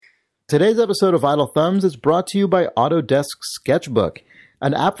Today's episode of Idle Thumbs is brought to you by Autodesk Sketchbook,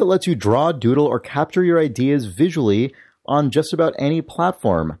 an app that lets you draw, doodle, or capture your ideas visually on just about any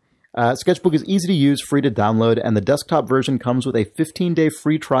platform. Sketchbook is easy to use, free to download, and the desktop version comes with a 15-day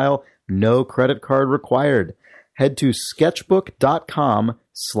free trial, no credit card required. Head to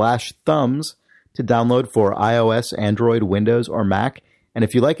sketchbook.com/thumbs to download for iOS, Android, Windows, or Mac. And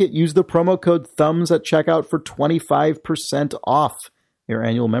if you like it, use the promo code THUMBS at checkout for 25% off your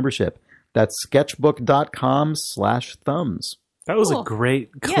annual membership. That's sketchbook.com/thumbs. That was a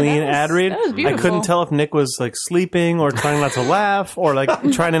great, clean ad read. That was beautiful. I couldn't tell if Nick was like sleeping or trying not to laugh or like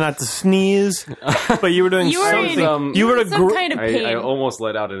trying not to sneeze. But you were doing something. You were in some kind of pain. I almost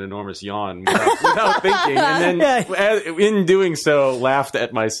let out an enormous yawn without thinking, and then in doing so, laughed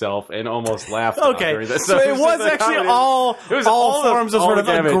at myself and almost laughed. Okay, so it was actually all forms of sort of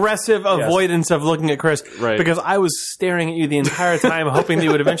aggressive avoidance of looking at Chris, right? Because I was staring at you the entire time, hoping that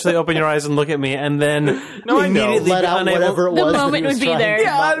you would eventually open your eyes and look at me, and then immediately let out whatever it was. The moment would be there.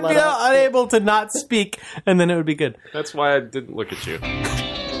 Yeah, I'd be unable to not speak, and then it would be good. That's why I didn't look at you.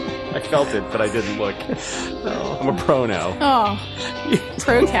 I felt it, but I didn't look. I'm a pro now. Oh,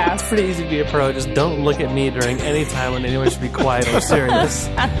 procast. It's pretty easy to be a pro. Just don't look at me during any time when anyone should be quiet or serious.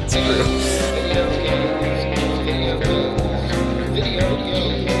 That's true.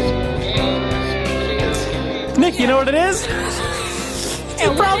 Nick, you know what it is?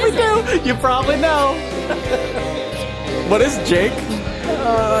 You probably do. You probably know. What is Jake?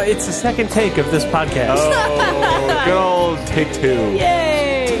 It's the second take of this podcast. Oh, good old take two.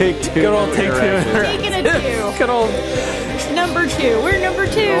 Yay! Take two. Good old take two. Taking a two. Good old Number two. We're number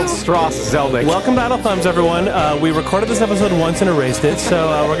two. Old Strauss Zelnick. Welcome to Idle Thumbs, everyone. We recorded this episode once and erased it,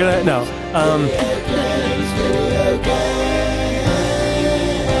 so we're gonna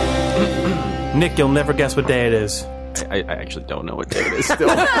Nick, you'll never guess what day it is. I actually don't know what day it is still.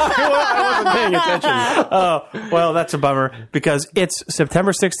 I wasn't paying attention. Oh, well, that's a bummer, because it's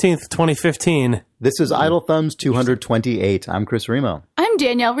September 16th, 2015. This is Idle Thumbs 228. I'm Chris Remo. I'm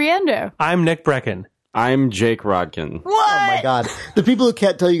Danielle Riendo. I'm Nick Brecken. I'm Jake Rodkin. What? Oh my God. The people who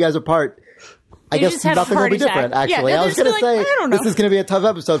can't tell you guys apart, I You guess just had a nothing will heart be attack. different, actually. Yeah, I was going to say, I don't know. this is going to be a tough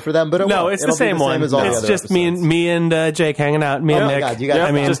episode for them, but No, won't. it's It'll the same be one. Same as all the It's other just episodes. me and Jake hanging out. Me and my Nick. God, you guys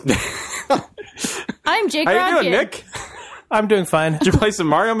I mean, I'm Jake How you Rodkin. doing, Nick? I'm doing fine. Did you play some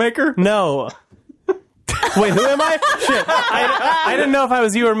Mario Maker? No. Wait, who am I? Shit. I didn't know if I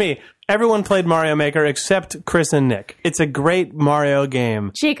was you or me. Everyone played Mario Maker except Chris and Nick. It's a great Mario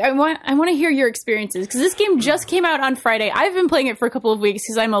game. Jake, I want to hear your experiences, because this game just came out on Friday. I've been playing it for a couple of weeks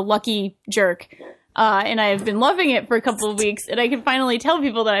because I'm a lucky jerk. And I've been loving it for a couple of weeks, and I can finally tell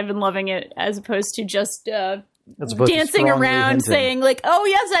people that I've been loving it, as opposed to just dancing around saying like, oh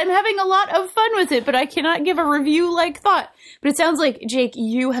yes, I'm having a lot of fun with it, but I cannot give a review like thought. But it sounds like, Jake,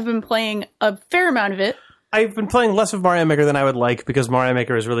 you have been playing a fair amount of it. I've been playing less of Mario Maker than I would like, because Mario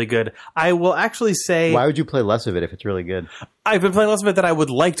Maker is really good. I will actually say... Why would you play less of it if it's really good? I've been playing less of it than I would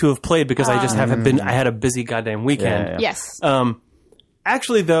like to have played, because I just haven't been... I had a busy goddamn weekend. Yeah. Yes.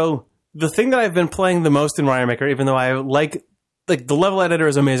 Actually, though, the thing that I've been playing the most in Mario Maker, even though I like the level editor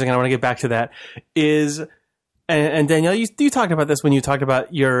is amazing, and I want to get back to that, is... And Danielle, you talked about this when you talked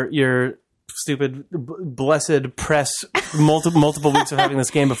about your stupid, blessed press multiple weeks of having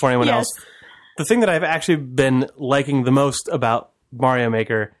this game before anyone else. The thing that I've actually been liking the most about Mario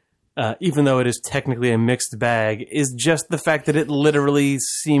Maker, even though it is technically a mixed bag, is just the fact that it literally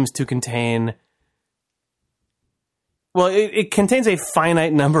seems to contain... Well, it contains a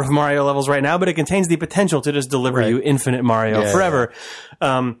finite number of Mario levels right now, but it contains the potential to just deliver you infinite Mario forever.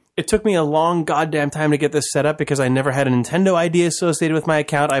 Yeah. It took me a long goddamn time to get this set up, because I never had a Nintendo ID associated with my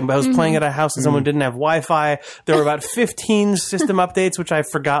account. I was playing at a house and someone didn't have Wi-Fi. There were about 15 system updates, which I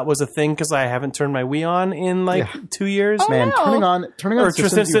forgot was a thing because I haven't turned my Wii on in 2 years. Oh, Man, no. turning on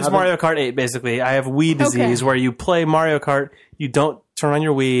systems since Mario Kart 8, basically. I have Wii disease, where you play Mario Kart, you don't turn on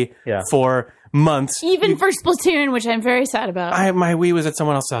your Wii for months. Even for Splatoon, which I'm very sad about. My Wii was at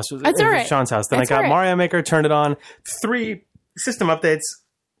someone else's house. That's all right. Sean's house. Then That's I got all right. Mario Maker, turned it on. 3 system updates.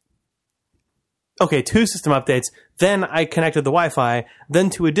 Okay, 2 system updates. Then I connected the Wi-Fi. Then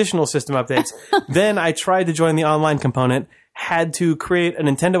 2 additional system updates. Then I tried to join the online component. Had to create a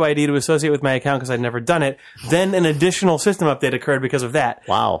Nintendo ID to associate with my account because I'd never done it. Then an additional system update occurred because of that.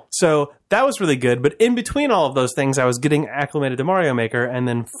 Wow. So that was really good. But in between all of those things, I was getting acclimated to Mario Maker. And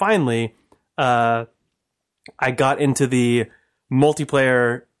then finally, I got into the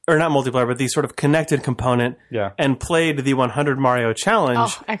multiplayer... Or not multiplayer, but the sort of connected component, and played the 100 Mario Challenge.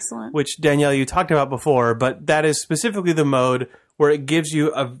 Oh, excellent. Which, Danielle, you talked about before, but that is specifically the mode where it gives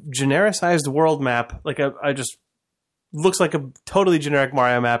you a genericized world map, like a just looks like a totally generic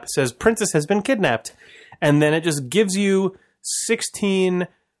Mario map. It says Princess has been kidnapped. And then it just gives you 16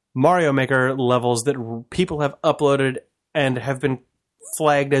 Mario Maker levels that people have uploaded and have been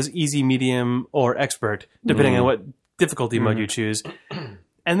flagged as easy, medium, or expert, depending on what difficulty mode you choose.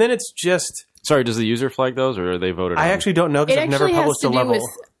 And then it's just... Sorry, does the user flag those, or are they voted on? I actually don't know, because I've never published a level.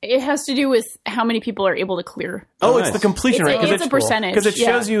 It has to do with how many people are able to clear. Oh, it's the completion rate. It's a percentage. Because it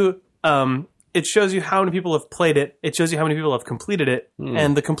shows you... it shows you how many people have played it. It shows you how many people have completed it.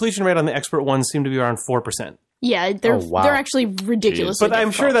 And the completion rate on the expert ones seem to be around 4%. Yeah, they're actually ridiculously But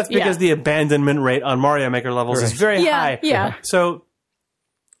I'm sure that's because the abandonment rate on Mario Maker levels is very high. Yeah. So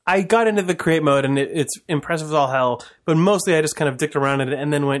I got into the create mode, and it's impressive as all hell. But mostly I just kind of dicked around in it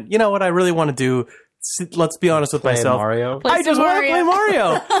and then went, you know what I really want to do? Let's be honest with myself. Mario. I just want to play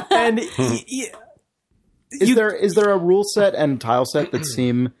Mario. And is there a rule set and tile set that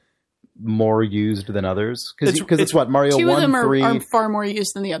seem more used than others? Because it's what Mario 2 1, of them 3, are far more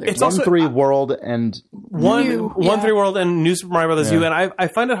used than the others. It's 1, also 3 World and 1, 3 World and New Super Mario Brothers U. And I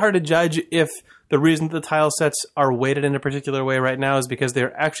find it hard to judge if the reason that the tile sets are weighted in a particular way right now is because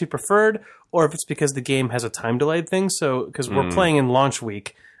they're actually preferred, or if it's because the game has a time delayed thing. So because we're playing in launch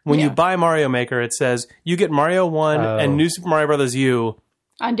week, when you buy Mario Maker, it says you get Mario 1 and New Super Mario Brothers U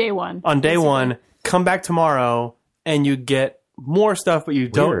on day one. On day one, come back tomorrow and you get more stuff, but you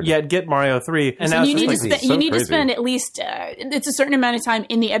don't yet get Mario 3. And so now you need to spend at least it's a certain amount of time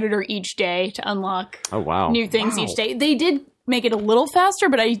in the editor each day to unlock new things each day. They did make it a little faster,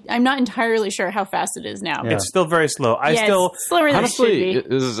 but I'm not entirely sure how fast it is now. Yeah. It's still very slow. It's slower than it should be.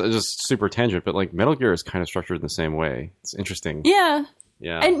 This is just super tangent, but like Metal Gear is kind of structured in the same way. It's interesting. Yeah.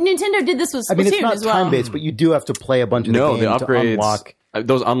 And Nintendo did this with Splatoon it's not as well. time-based, but you do have to play a bunch of the game the upgrades, to unlock.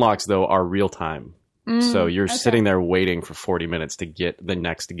 Those unlocks, though, are real-time. So you're sitting there waiting for 40 minutes to get the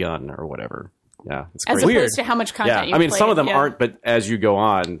next gun or whatever. Yeah, it's as crazy. opposed to how much content you I mean, played. some of them aren't, but as you go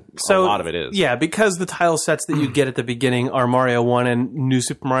on, a lot of it is. Yeah, because the tile sets that you get at the beginning are Mario 1 and New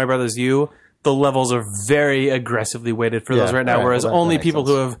Super Mario Brothers U, the levels are very aggressively weighted for those right now, whereas only people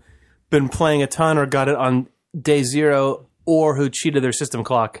who have been playing a ton or got it on day 0 or who cheated their system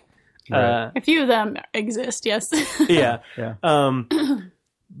clock. A few of them exist, yes. Yeah.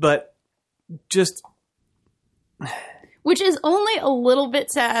 But just... Which is only a little bit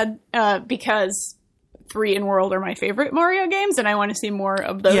sad because 3 and World are my favorite Mario games, and I want to see more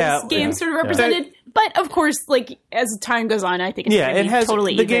of those games sort of represented. But of course, like as time goes on, I think it's going to be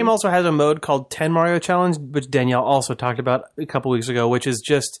totally the even. game also has a mode called 10 Mario Challenge, which Danielle also talked about a couple weeks ago, which is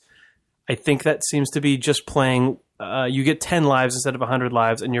just, I think that seems to be just playing. You get 10 lives instead of 100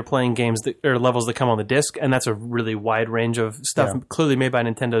 lives, and you're playing games or levels that come on the disc, and that's a really wide range of stuff, clearly made by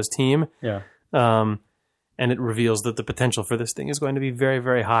Nintendo's team. Yeah. And it reveals that the potential for this thing is going to be very,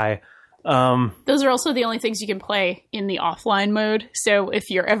 very high. Those are also the only things you can play in the offline mode. So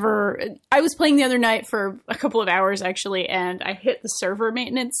if you're ever... I was playing the other night for a couple of hours, actually, and I hit the server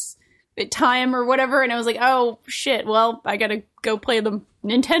maintenance time or whatever, and I was like, oh, shit, well, I gotta go play the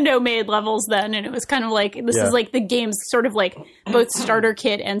Nintendo-made levels then. And it was kind of like, this is like the game's sort of like both starter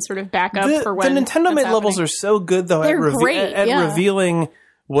kit and sort of backup for when the Nintendo-made levels are so good, though, They're great, at revealing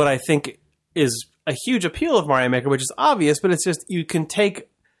what I think is a huge appeal of Mario Maker, which is obvious, but it's just you can take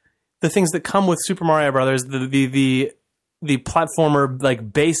the things that come with Super Mario Brothers, the platformer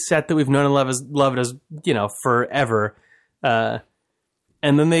like base set that we've known and loved as forever, and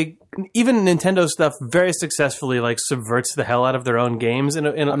then even Nintendo stuff very successfully like subverts the hell out of their own games in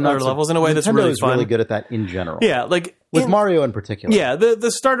other levels in a way that's really fun. Nintendo is really good at that in general. Yeah, like with Mario in particular. Yeah,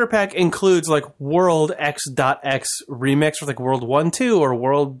 the starter pack includes like World X.X remix with like World 1-2 or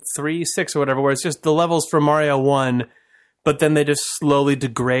World 3-6 or whatever, where it's just the levels from Mario 1, but then they just slowly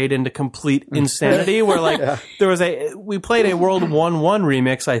degrade into complete insanity. Where like we played a World 1-1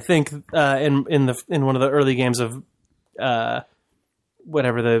 remix, I think, in one of the early games of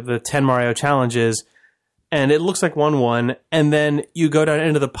whatever the 10 Mario challenges, and it looks like 1-1, and then you go down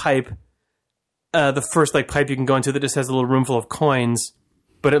into the pipe. The first like pipe you can go into that just has a little room full of coins,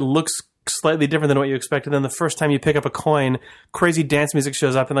 but it looks slightly different than what you expect. And then the first time you pick up a coin, crazy dance music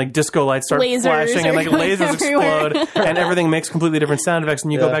shows up and like disco lights start flashing and like lasers explode and everything makes completely different sound effects.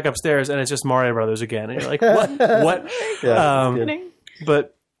 And you go back upstairs and it's just Mario Brothers again. And you're like, what?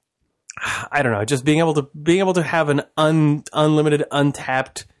 But I don't know. Just being able to have an unlimited,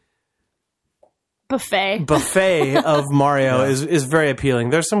 untapped buffet of Mario is very appealing.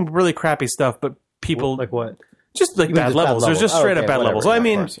 There's some really crappy stuff, but people like what? Just like bad levels. There's just straight up bad levels. So, I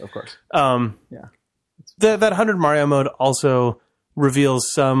mean, of course. That 100 Mario mode also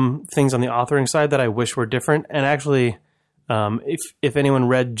reveals some things on the authoring side that I wish were different. And actually, If anyone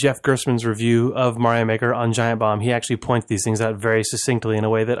read Jeff Gerstmann's review of Mario Maker on Giant Bomb, he actually points these things out very succinctly in a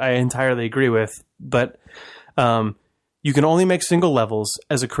way that I entirely agree with. But you can only make single levels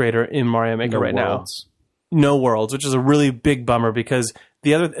as a creator in Mario Maker now. No worlds, which is a really big bummer because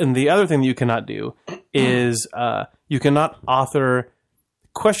the other thing that you cannot do is you cannot author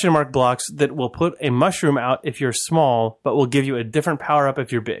question mark blocks that will put a mushroom out if you're small, but will give you a different power up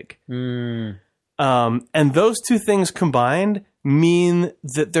if you're big. And those two things combined mean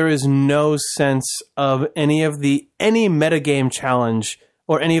that there is no sense of any metagame challenge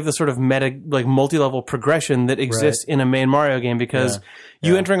or any of the sort of multi-level progression that exists in a main Mario game, because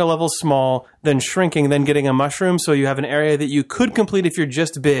you entering a level small, then shrinking, then getting a mushroom, so you have an area that you could complete if you're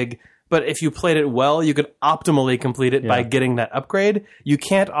just big, but if you played it well, you could optimally complete it by getting that upgrade. You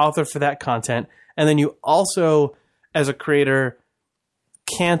can't author for that content. And then you also, as a creator,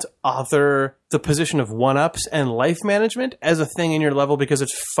 can't author the position of 1-ups and life management as a thing in your level because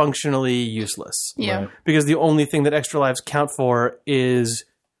it's functionally useless. Yeah. Because the only thing that extra lives count for is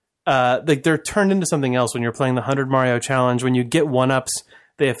they're turned into something else when you're playing the 100 Mario challenge. When you get 1-ups,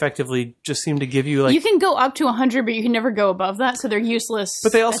 they effectively just seem to give you you can go up to 100, but you can never go above that, so they're useless.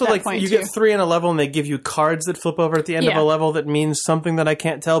 But they also you get 3 in a level, and they give you cards that flip over at the end of a level that means something that I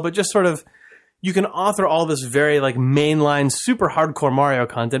can't tell. But just sort of, you can author all this very mainline, super hardcore Mario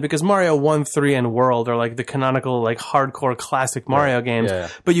content, because Mario 1, 3, and World are the canonical hardcore classic Mario games.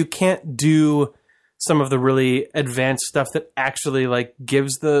 But you can't do some of the really advanced stuff that actually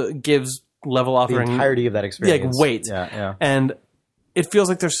gives level authoring the entirety of that experience. Weight. And it feels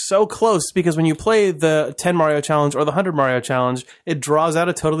like they're so close, because when you play the 10 Mario challenge or the 100 Mario challenge, it draws out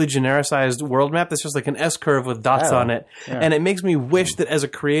a totally genericized world map that's just like an S-curve with dots on it. And it makes me wish that as a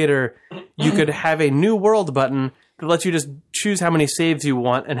creator, you could have a new world button that lets you just choose how many saves you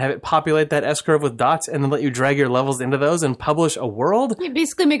want and have it populate that S-curve with dots, and then let you drag your levels into those and publish a world. You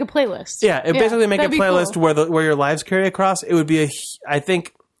basically make a playlist. Basically make a playlist where your lives carry across. It would be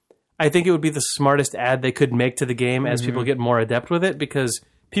I think it would be the smartest add they could make to the game as people get more adept with it, because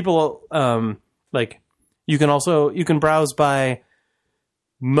people you can browse by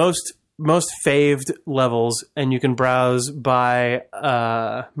most faved levels, and you can browse by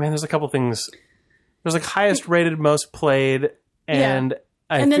there's a couple things. There's highest rated, most played, and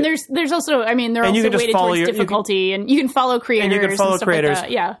then there's also they're also weighted towards difficulty, and you can follow creators and you can follow stuff creators.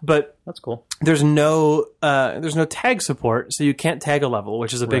 like that. But that's cool. There's no tag support, so you can't tag a level,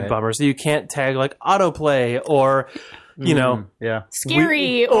 which is a big bummer. So you can't tag autoplay or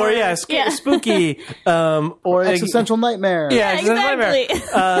scary spooky or existential nightmare. Exactly.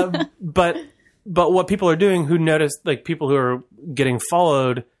 But what people are doing, who notice, people who are getting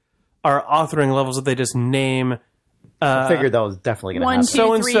followed, are authoring levels that they just name. I figured that was definitely going to happen.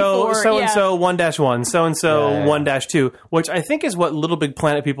 So and so 1-1, so and so 1-2, which I think is what Little Big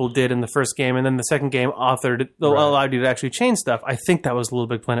Planet people did in the first game, and then the second game allowed you to actually change stuff. I think that was Little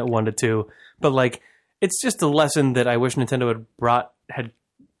Big Planet 1-2, but it's just a lesson that I wish Nintendo had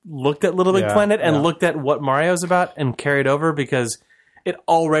looked at Little Big Planet and looked at what Mario's about and carried over, because it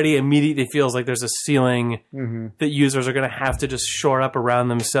already immediately feels like there's a ceiling that users are going to have to just shore up around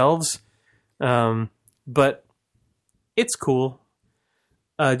themselves. But it's cool.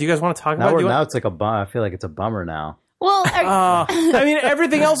 Do you guys want to talk about it? Now it's a bum. I feel like it's a bummer now. Well,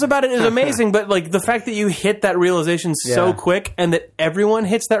 everything else about it is amazing, but the fact that you hit that realization so quick, and that everyone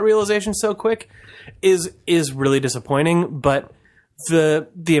hits that realization so quick, is really disappointing. But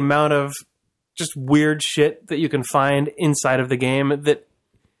the amount of just weird shit that you can find inside of the game that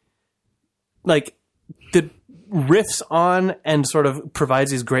riffs on and sort of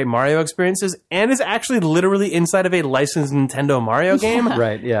provides these great Mario experiences, and is actually literally inside of a licensed Nintendo Mario game,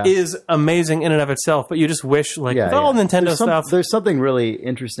 is amazing in and of itself. But you just wish, with all Nintendo stuff, there's something really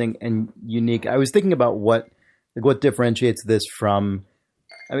interesting and unique. I was thinking about what differentiates this from.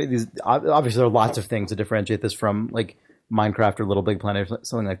 Obviously there are lots of things to differentiate this from, Minecraft or Little Big Planet or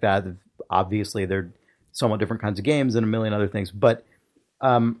something like that. Obviously, they're somewhat different kinds of games and a million other things, but.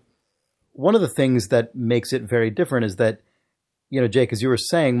 One of the things that makes it very different is that, Jake, as you were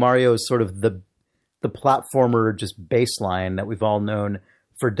saying, Mario is sort of the platformer just baseline that we've all known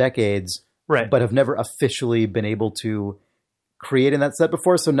for decades, but have never officially been able to create in that set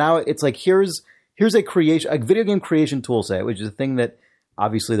before. So now it's here's a video game creation tool set, which is a thing that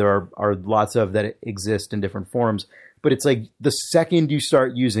obviously there are lots of that exist in different forms. But it's the second you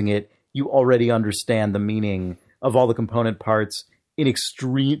start using it, you already understand the meaning of all the component parts in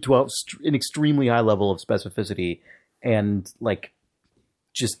an extremely high level of specificity, and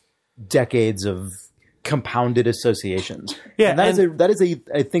just decades of compounded associations. And that is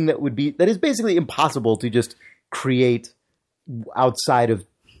a thing that is basically impossible to just create outside of,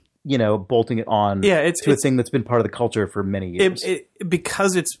 bolting it on to a thing that's been part of the culture for many years.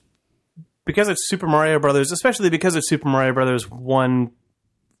 Because it's Super Mario Brothers, especially because it's Super Mario Brothers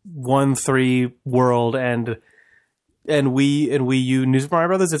 1-3 world and Wii U New Super Mario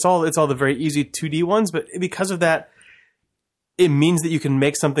Brothers. It's all the very easy 2D ones, but because of that, it means that you can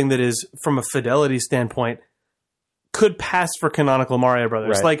make something that is, from a fidelity standpoint, could pass for canonical Mario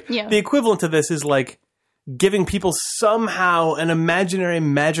Brothers. Right. The equivalent to this is giving people somehow an imaginary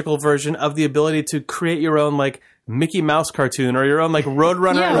magical version of the ability to create your own Mickey Mouse cartoon or your own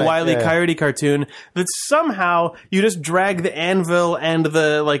Roadrunner and Wile E. Coyote cartoon that somehow you just drag the anvil and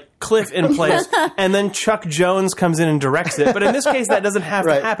the cliff in place and then Chuck Jones comes in and directs it. But in this case, that doesn't have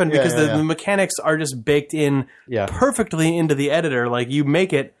to happen because the mechanics are just baked in perfectly into the editor. You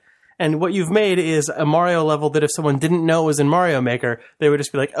make it. And what you've made is a Mario level that if someone didn't know was in Mario Maker, they would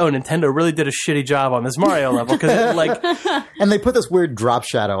just be like, "Oh, Nintendo really did a shitty job on this Mario level." And they put this weird drop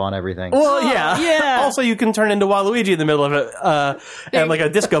shadow on everything. Well, yeah. Also, you can turn into Waluigi in the middle of it, and a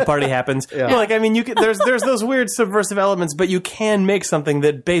disco party happens. Yeah. There's those weird subversive elements, but you can make something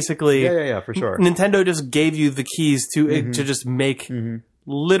that basically, for sure. Nintendo just gave you the keys to just make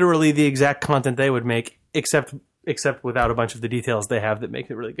literally the exact content they would make, except without a bunch of the details they have that make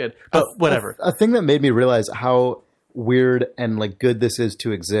it really good. But whatever. A thing that made me realize how weird and good this is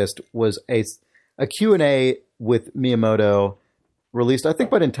to exist was a Q&A with Miyamoto released, I think,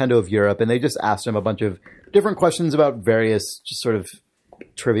 by Nintendo of Europe, and they just asked him a bunch of different questions about various just sort of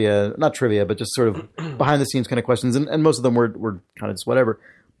trivia, not trivia, but just sort of behind the scenes kind of questions, and most of them were kind of just whatever.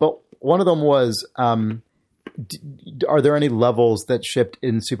 But one of them was, are there any levels that shipped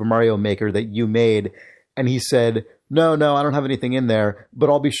in Super Mario Maker that you made? And he said, no, I don't have anything in there, but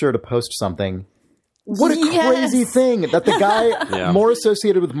I'll be sure to post something. What a crazy thing that the guy more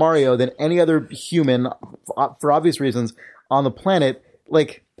associated with Mario than any other human, for obvious reasons, on the planet,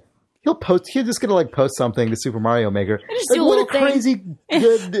 he's just going to post something to Super Mario Maker. What a crazy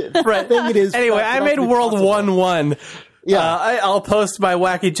good thing it is. Anyway, I made World 1-1. Yeah, I'll post my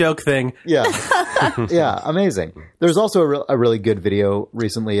wacky joke thing. Yeah, yeah, amazing. There's also a really good video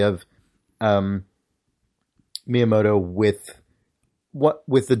recently of Miyamoto with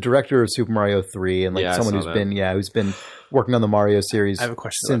the director of Super Mario 3 and someone who's been working on the Mario series I have a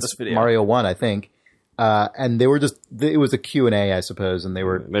question since about this video. Mario 1, I think. And they were it was a Q&A, I suppose, and they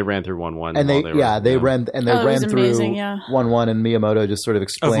ran through 1-1 and they ran through 1-1, and Miyamoto just sort of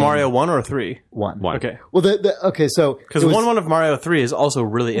explained of Mario 1 or 3? 1. Okay. Well, so because 1-1 of Mario 3 is also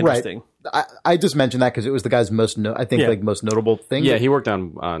really interesting. Right. I just mentioned that because it was the guy's most notable thing. Yeah, he worked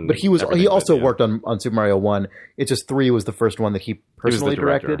on but he also worked on Super Mario 1. It's just 3 was the first one that he personally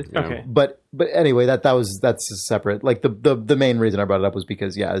directed. Yeah. Okay. But anyway, that's separate. The main reason I brought it up was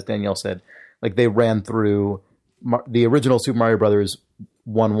because as Danielle said, they ran through the original Super Mario Brothers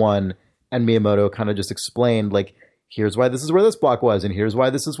 1-1, and Miyamoto kind of just explained here's why this is where this block was, and here's why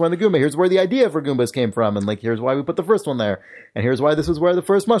this is where the Goomba, here's where the idea for Goombas came from, and here's why we put the first one there, and here's why this is where the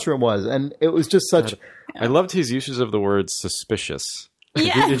first mushroom was, and it was just such. I loved his uses of the word suspicious.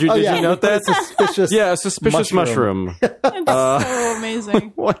 Yeah. Did you note that? Suspicious. Yeah, a suspicious mushroom. It's so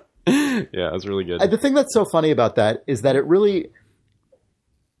amazing. What? Yeah, it was really good. The thing that's so funny about that is that it really,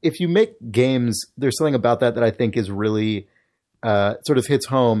 if you make games, there's something about that I think is really sort of hits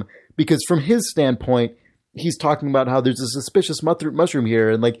home, because from his standpoint, he's talking about how there's a suspicious mushroom here,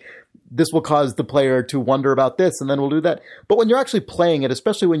 and this will cause the player to wonder about this, and then we'll do that. But when you're actually playing it,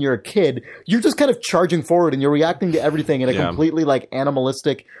 especially when you're a kid, you're just kind of charging forward and you're reacting to everything in a completely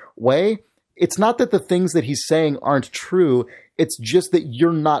animalistic way. It's not that the things that he's saying aren't true. It's just that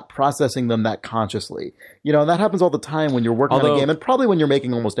you're not processing them that consciously. And that happens all the time when you're working on a game, and probably when you're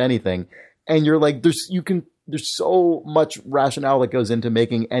making almost anything. And you're there's so much rationale that goes into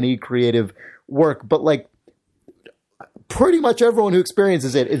making any creative work, but pretty much everyone who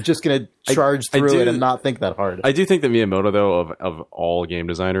experiences it is just going to charge through it and not think that hard. I do think that Miyamoto, though, of all game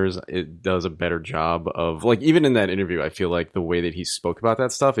designers, it does a better job of, even in that interview, I feel like the way that he spoke about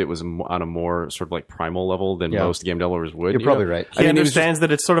that stuff, it was on a more sort of primal level than most game developers would. You're probably right. He understands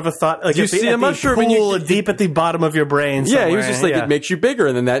that it's sort of a thought, you see a mushroom deep at the bottom of your brain somewhere. Yeah, he was just it makes you bigger,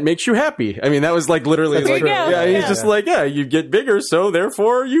 and then that makes you happy. I mean, that was literally he's just you get bigger, so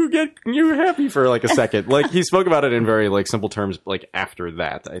therefore you're happy for a second. He spoke about it in very simple terms after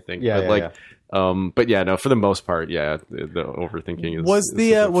that, I think. But no, for the most part, the overthinking is was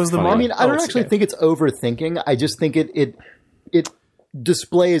the I mean, I don't actually think it's overthinking. I just think it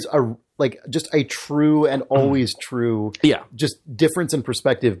displays just a true and always true just difference in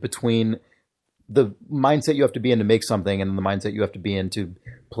perspective between the mindset you have to be in to make something and the mindset you have to be in to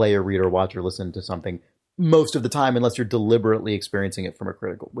play or read or watch or listen to something most of the time, unless you're deliberately experiencing it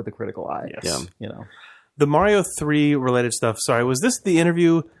with a critical eye. Yes. Yeah. The Mario 3 related stuff. Sorry, was this the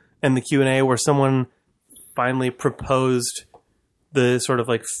interview and the Q&A where someone finally proposed the sort of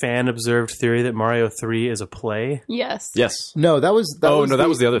like fan observed theory that Mario 3 is a play? Yes. Yes. No, that was that was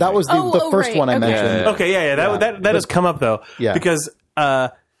the other That thing. was the first right. one I Okay. mentioned. Okay, yeah. That has come up though. Yeah. Because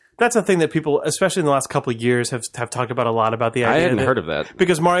that's a thing that people, especially in the last couple of years, have talked about a lot about the idea. I hadn't heard of that.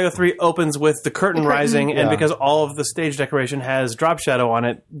 Because Mario 3 opens with the curtain rising, and yeah. because all of the stage decoration has drop shadow on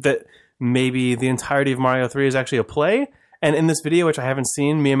it, that maybe the entirety of Mario 3 is actually a play. And in this video, which I haven't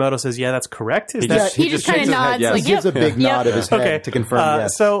seen, Miyamoto says, yeah, that's correct. Is that... He just kind of shakes his head, nods, yes. like, He gives a big nod of his head Okay. to confirm.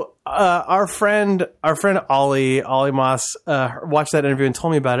 Yes. So our friend Ollie Moss watched that interview and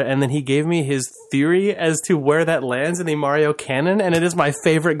told me about it, and then he gave me his theory as to where that lands in the Mario canon, and it is my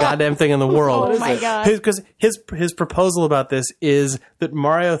favorite goddamn thing in the world. Oh my God. Because his proposal about this is that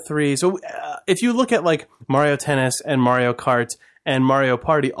Mario 3. So if you look at like Mario Tennis and Mario Kart and Mario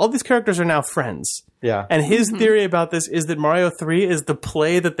Party, all these characters are now friends. Yeah. And his theory about this is that Mario 3 is the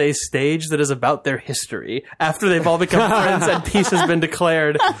play that they stage that is about their history after they've all become friends and peace has been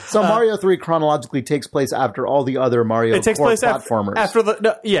declared. So Mario 3 chronologically takes place after all the other Mario It takes core place platformers. after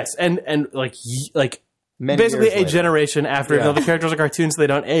the yes, and like Many basically years a later. generation after. Yeah. Even though the characters are cartoons, so they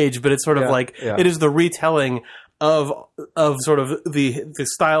don't age, but it's sort of like yeah. it is the retelling of sort of the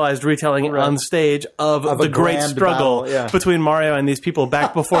stylized retelling on stage of a the great grand struggle battle, yeah. between Mario and these people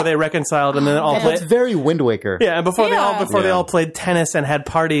back before they reconciled and then all Man. played. It's very Wind Waker. Yeah, and before they Yeah. all played tennis and had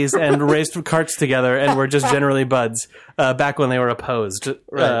parties and raced carts together and were just generally buds back when they were opposed,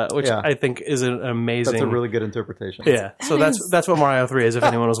 Right, which yeah. I think is an amazing. That's a really good interpretation. yeah. So that's what Mario 3 is, if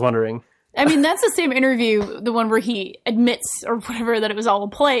anyone was wondering. I mean, that's the same interview, the one where he admits or whatever that it was all a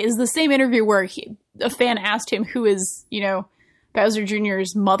play, is the same interview where a fan asked him who is, Bowser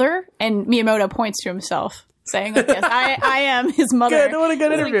Jr.'s mother, and Miyamoto points to himself, saying, like, yes, I am his mother. Good, what a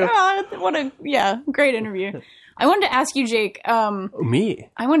good It's interview. What a great interview. I wanted to ask you, Jake, Me?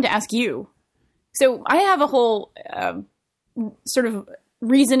 I wanted to ask you. So I have a whole sort of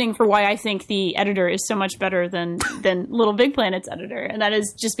reasoning for why I think the editor is so much better than Little Big Planet's editor, and that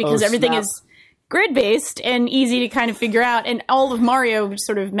is just because everything snap. is grid based and easy to kind of figure out, and all of Mario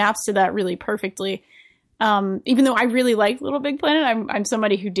sort of maps to that really perfectly. Even though I really like Little Big Planet, I'm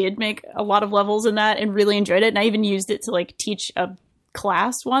somebody who did make a lot of levels in that and really enjoyed it, and I even used it to like teach a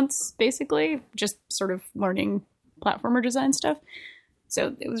class once, basically, just sort of learning platformer design stuff.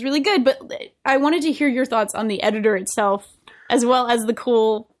 So it was really good, but I wanted to hear your thoughts on the editor itself, as well as the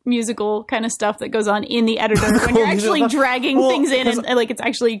cool musical kind of stuff that goes on in the editor when you're actually dragging things in and like it's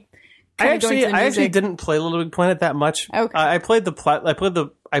actually. I actually didn't play Little Big Planet that much. Okay. I played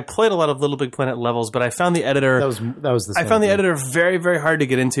a lot of Little Big Planet levels, but I found the editor. That was the same I found the thing. editor very, very hard to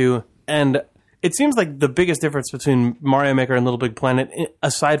get into, and it seems like the biggest difference between Mario Maker and Little Big Planet,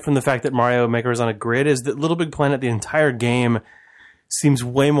 aside from the fact that Mario Maker is on a grid, is that Little Big Planet, the entire game, seems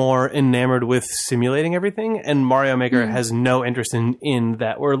way more enamored with simulating everything, and Mario Maker has no interest in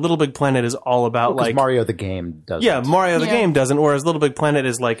that. Where Little Big Planet is all about Because like Mario the game does. yeah, Mario the Yeah. game doesn't. Whereas Little Big Planet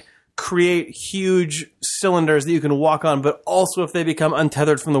is like create huge cylinders that you can walk on, but also if they become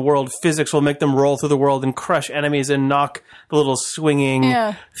untethered from the world, physics will make them roll through the world and crush enemies and knock the little swinging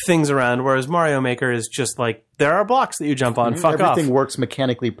things around. Whereas Mario Maker is just like, there are blocks that you jump on, fuck off. Everything works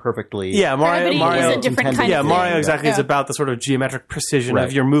mechanically perfectly. Yeah, Gravity Mario is a different kind yeah, of Mario thing. exactly is Yeah. about the sort of geometric precision Right.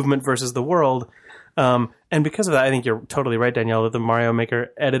 of your movement versus the world. And because of that, I think you're totally right, Danielle, that the Mario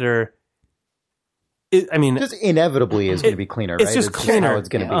Maker editor, Just inevitably is going to be cleaner, right? it's just cleaner. How it's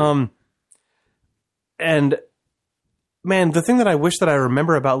going to be. And man, the thing that I wish that I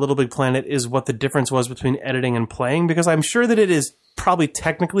remember about Little Big Planet is what the difference was between editing and playing, because I'm sure that it is probably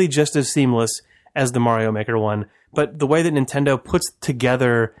technically just as seamless as the Mario Maker one, but the way that Nintendo puts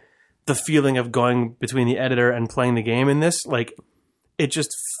together the feeling of going between the editor and playing the game in this, like, it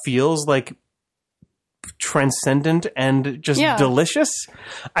just feels like transcendent and just delicious.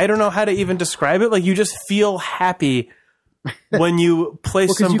 I don't know how to even describe it. Like, you just feel happy when you place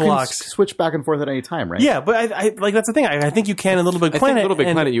Well, 'cause some you blocks. can switch back and forth at any time, right? Yeah, but I like that's the thing. I think you can in Little Big I Planet. think Little Big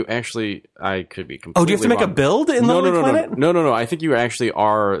and- Planet, you actually, I could be completely Oh, do you have to make a wrong. build in Little Big Planet? No. I think you actually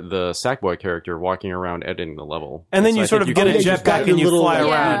are the Sackboy character walking around editing the level. And then so you I sort think of get a can- you've got jetpack your and you little, fly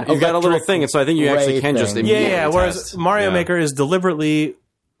Yeah. around. You've got a little electric thing, and so I think you actually ray can just thing. immediately Yeah. Whereas test. Mario Yeah. Maker is deliberately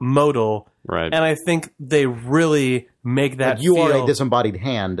modal, Right. and I think they really make that Like you feel. are a disembodied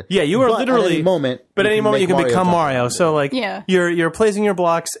hand. Yeah, you are But literally. At any moment, But at any moment you make can become jump Mario. around. So like, Yeah. you're placing your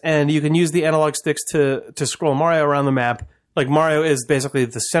blocks, and you can use the analog sticks to scroll Mario around the map. Like, Mario is basically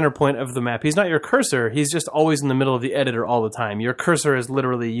the center point of the map. He's not your cursor. He's just always in the middle of the editor all the time. Your cursor is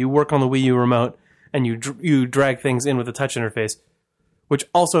literally, you work on the Wii U remote, and you drag things in with a touch interface, which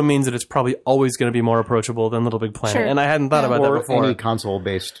also means that it's probably always going to be more approachable than Little Big Planet. Sure. And I hadn't thought about that before. Any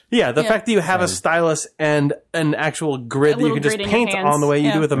console-based. Yeah, the fact that you have a stylus and an actual grid that you can just paint on the way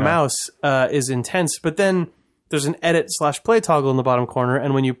you do with a mouse is intense. But then there's an edit/play toggle in the bottom corner,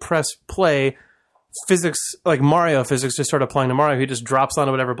 and when you press play, physics, like Mario physics, just start applying to Mario. He just drops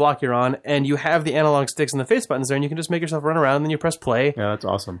onto whatever block you're on, and you have the analog sticks and the face buttons there, and you can just make yourself run around, and then you press play. Yeah, that's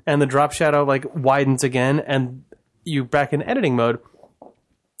awesome. And the drop shadow like widens again, and you back in editing mode.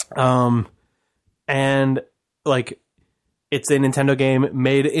 And like it's a Nintendo game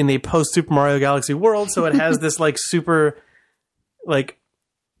made in the post Super Mario Galaxy world, so it has this like super like.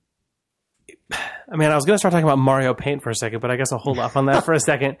 I mean, I was going to start talking about Mario Paint for a second, but I guess I'll hold off on that for a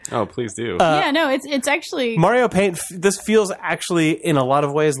second. Oh, please do. It's actually Mario Paint. This feels actually in a lot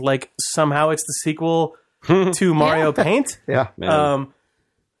of ways like somehow it's the sequel to Mario Paint. Yeah.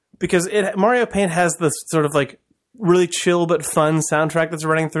 Because Mario Paint has this sort of like really chill but fun soundtrack that's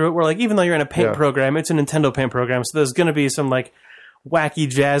running through it, where like even though you're in a paint program, it's a Nintendo Paint program, so there's going to be some like wacky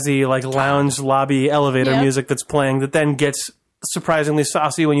jazzy like lounge lobby elevator music that's playing that then gets surprisingly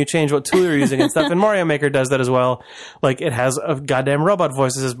saucy when you change what tool you're using and stuff. And Mario Maker does that as well. Like it has a goddamn robot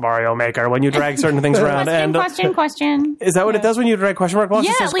voice that says Mario Maker when you drag certain things around. Question. Is that what it does when you drag question mark? Well,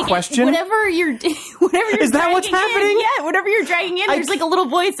 it says like question. Whatever you're is that what's happening? Whatever you're dragging in, there's like a little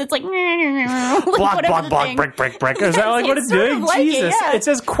voice that's like block, break. Is that like what it's doing? Like Jesus. It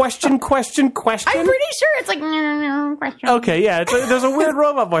says question. I'm pretty sure it's like question. Okay, yeah. There's a weird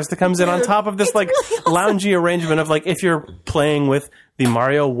robot voice that comes in on top of this like really awesome. loungy arrangement of like if you're playing with the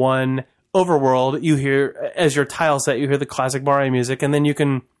Mario 1 overworld, you hear as your tile set, you hear the classic Mario music, and then you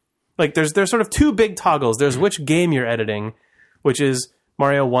can like there's sort of two big toggles. There's which game you're editing, which is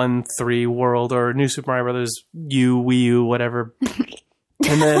Mario 1, 3 World, or New Super Mario Brothers U, Wii U, whatever.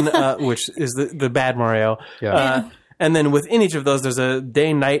 And then which is the bad Mario. Yeah. And then within each of those there's a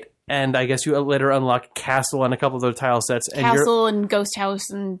day, night, and I guess you later unlock Castle and a couple of other tile sets. And Castle and Ghost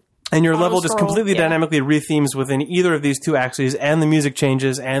House and your level just completely dynamically rethemes within either of these two axes, and the music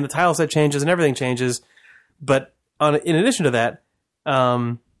changes, and the tile set changes, and everything changes. But in addition to that,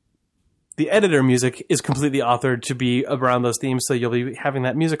 the editor music is completely authored to be around those themes, so you'll be having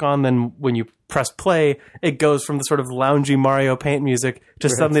that music on. Then when you press play, it goes from the sort of loungy Mario Paint music to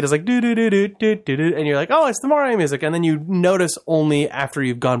suddenly just like do-do-do-do-do-do-do, and you're like, oh, it's the Mario music. And then you notice only after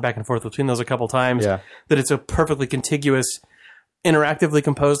you've gone back and forth between those a couple times that it's a perfectly contiguous, interactively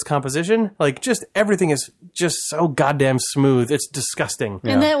composed composition. Like just everything is just so goddamn smooth. It's disgusting.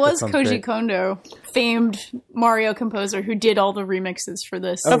 And that was Koji Kondo, famed Mario composer who did all the remixes for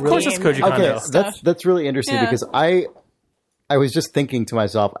this. Of course it's Koji Kondo. Okay, that's really interesting because I was just thinking to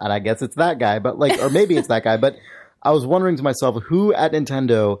myself, and I guess it's that guy, but like, or maybe it's that guy, but I was wondering to myself, who at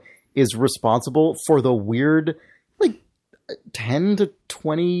Nintendo is responsible for the weird, like 10 to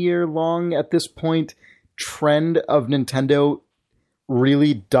 20 year long at this point trend of Nintendo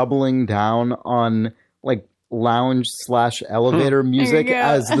really doubling down on like lounge/elevator music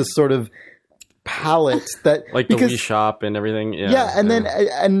as the sort of palette that like the Wii Shop and everything. Then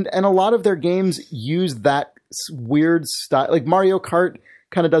and a lot of their games use that weird style. Like Mario Kart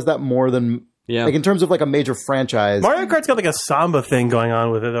kind of does that more than like in terms of like a major franchise. Mario Kart's got like a samba thing going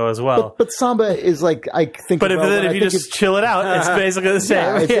on with it though as well. But samba is like I think. But if you just chill it out, it's basically the same.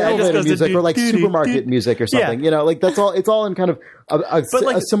 Yeah, it's elevator music or like supermarket music or something. Yeah. You know, like that's all. It's all in kind of a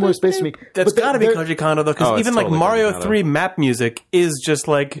similar space to me. That's got to be Koji Kondo though, because even like totally Mario 3 map music is just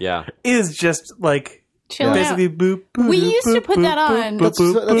like chill basically out. We used to put that on. That's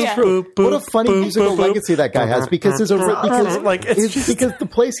true. What a funny musical legacy that guy has, because because the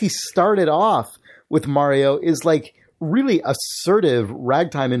place he started off with Mario is like really assertive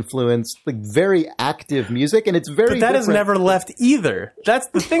ragtime influence, like very active music, and it's very. But that has never left either. That's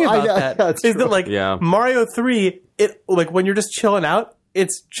the thing about that is that like Mario 3, it like when you're just chilling out,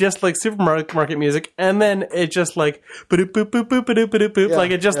 it's just like supermarket music, and then it just like boop boop boop boop boop boop boop,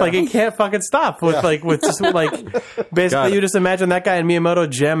 like it just like it can't fucking stop with with just like basically you just imagine that guy and Miyamoto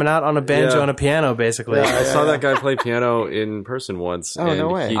jamming out on a banjo and a piano basically. I saw that guy play piano in person once, and no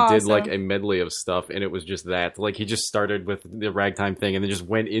way. He did like a medley of stuff, and it was just that like he just started with the ragtime thing, and then just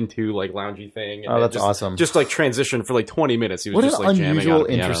went into like loungy thing. And that's awesome. Just like transitioned for like 20 minutes. He was what just an like jamming unusual, on a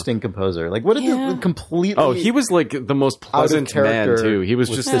piano. Interesting composer. Like what did the completely? Oh, he was like the most pleasant man too. too. He was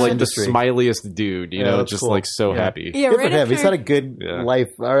just this like industry. the smiliest dude, you know, that's just cool. like so happy. Yeah, Good right for him. He's after- had a good life,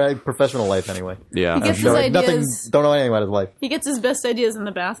 or professional life anyway. Yeah. He gets his Don't ideas. know anything about his life. He gets his best ideas in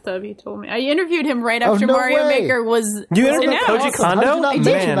the bathtub. He told me. I interviewed him right after no Mario way. Maker was You was interviewed announced. Koji How did Kondo? you not Man.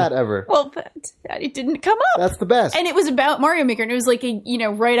 mention that ever? Well, but it didn't come up. That's the best. And it was about Mario Maker, and it was like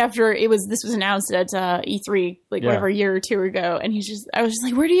right after this was announced at E3, like whatever, a year or two ago. And I was just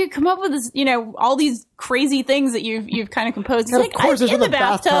like, where do you come up with this? All these crazy things that you've kind of composed. He's And like, of course, I'm it's in the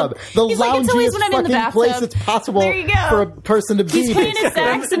bathtub. The He's like, it's always loungiest when I'm in the fucking place bathtub. it's possible There you go. for a person to be. He's playing his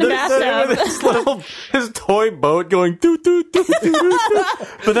sax in the bathtub. His toy boat going doo doo doo doo doo.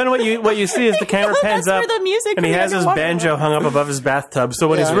 But then what you see is the camera pans That's up, where the music and he from has his underwater banjo hung up above his bathtub. So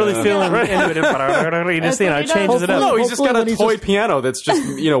when he's really feeling into it, he just what he does. changes it up. No, he's just got Hopefully a when he's toy just- piano that's just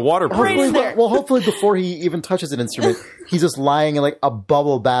waterproof. Right in there. Well, hopefully before he even touches an instrument, he's just lying in like a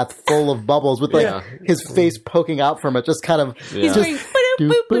bubble bath full of bubbles with like his face poking out from it, just kind of. He's going,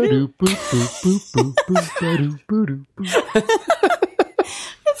 "Ba-doop, boop, ba-doop."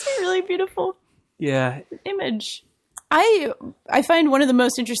 It's a really beautiful Yeah, image. I find one of the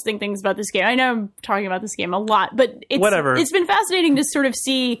most interesting things about this game. I know I'm talking about this game a lot, but it's been fascinating to sort of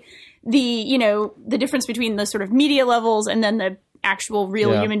see the difference between the sort of media levels and then the actual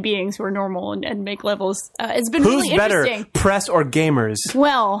real human beings who are normal and make levels. It's been who's really better, interesting. press or gamers?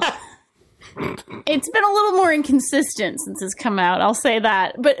 Well, it's been a little more inconsistent since it's come out. I'll say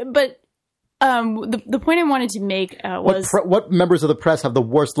that. But the point I wanted to make was What members of the press have the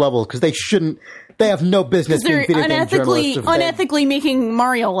worst levels because they shouldn't. They have no business being they're video game journalists. unethically making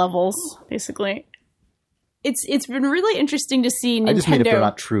Mario levels. Basically, it's been really interesting to see Nintendo. I just mean if they're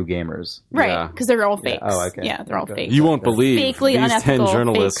not true gamers. Right, because they're all fakes. Oh, okay. Yeah, they're all fakes. You won't believe Fakely these 10 unethical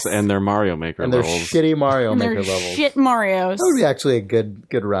journalists fakes. and their Mario Maker And they're levels. shitty Mario And they're Maker levels. shit Marios. That would be actually a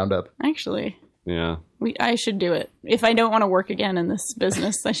good roundup. Actually, Yeah. I should do it. If I don't want to work again in this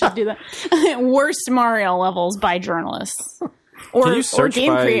business, I should do that. Worst Mario levels by journalists. Or, Can you or search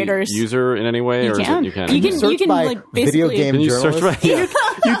game by creators. user in any way? You or can. Is it You can Search by like basically video game Can you search journalists. by... Yeah.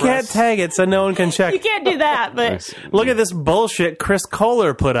 You can't tag it so no one can check. You can't do that, but Nice. Look at this bullshit Chris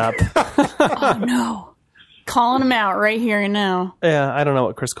Kohler put up. oh no. Calling him out right here and now. Yeah, I don't know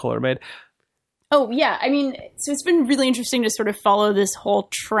what Chris Kohler made. Oh, yeah. I mean, so it's been really interesting to sort of follow this whole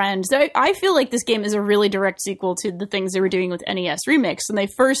trend. So I feel like this game is a really direct sequel to the things they were doing with NES Remix. And they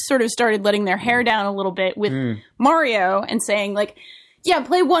first sort of started letting their hair down a little bit with Mario and saying, like, yeah,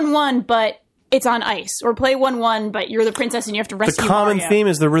 play 1-1, but it's on ice. Or play 1-1, but you're the princess and you have to The rescue common Mario. theme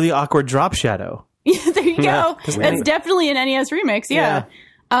is the really awkward drop shadow. There you go. That's any- definitely an NES Remix, yeah.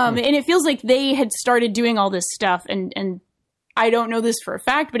 And it feels like they had started doing all this stuff and I don't know this for a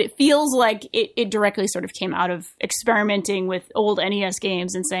fact, but it feels like it directly sort of came out of experimenting with old NES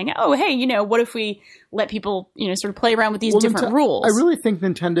games and saying, oh, hey, what if we let people, sort of play around with these different rules? I really think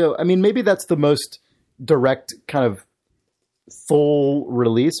Nintendo, I mean, maybe that's the most direct kind of full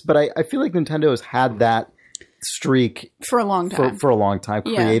release, but I feel like Nintendo has had that streak for a long time. for a long time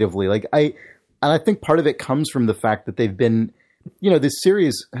Yeah. creatively. I think part of it comes from the fact that they've been, this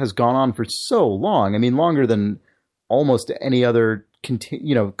series has gone on for so long. I mean, longer than almost any other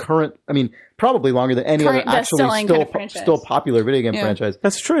current. I mean, probably longer than any Current other actually best-selling kind of franchise. still popular video game franchise.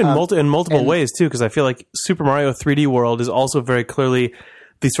 That's true in multiple ways too, because I feel like Super Mario 3D World is also very clearly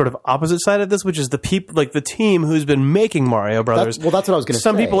the sort of opposite side of this, which is the the team who's been making Mario Brothers. That's what I was going to say.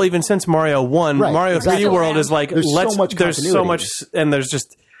 Some people even since Mario 1, Right, Mario exactly. 3D World is like There's so much there's so continuity. much, and there's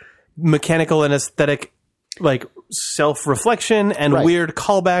just mechanical and aesthetic like self-reflection and Right. weird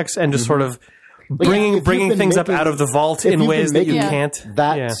callbacks and just sort of if you've bringing been things up making- out of the vault if in you've ways been that you making can't.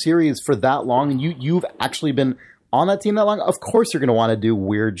 that Yeah. series for that long, and you've actually been on that team that long, of course you're going to want to do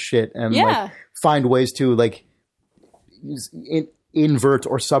weird shit and Yeah. like find ways to like invert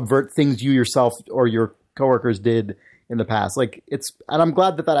or subvert things you yourself or your coworkers did in the past. Like and I'm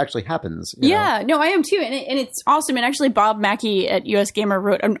glad that actually happens. you know? Yeah, no, I am too, and it's awesome. And actually, Bob Mackey at US Gamer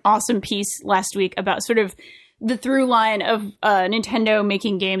wrote an awesome piece last week about sort of the through line of Nintendo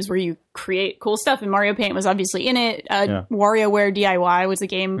making games where you create cool stuff. And Mario Paint was obviously in it. WarioWare DIY was a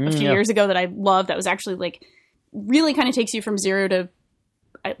game a few years ago that I loved. That was actually like really kind of takes you from zero to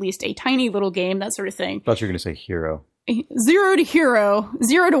at least a tiny little game, that sort of thing. I thought you were going to say hero. Zero to hero,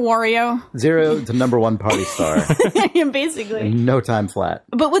 zero to Wario, Zero to number one party star. basically. No time flat.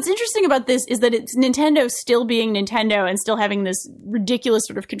 But what's interesting about this is that it's Nintendo still being Nintendo and still having this ridiculous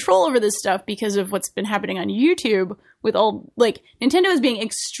sort of control over this stuff because of what's been happening on YouTube with all, like, Nintendo is being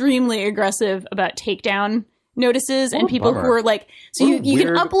extremely aggressive about takedown notices and people bummer. who are like, so What a you can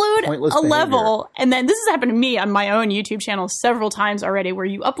weird, upload pointless a behavior. level, and then this has happened to me on my own YouTube channel several times already, where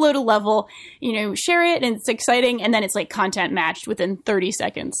you upload a level, share it, and it's exciting, and then it's like content matched within 30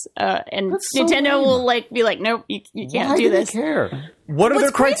 seconds. And That's so Nintendo lame. will like be like, nope, you can't Why do do they this. care? What are What's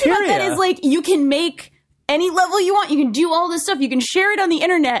their crazy criteria? about that is like you can make any level you want, you can do all this stuff, you can share it on the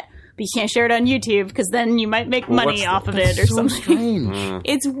internet, but you can't share it on YouTube because then you might make money off of it or So something. strange.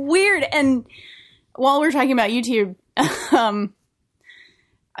 It's weird. And while we're talking about YouTube,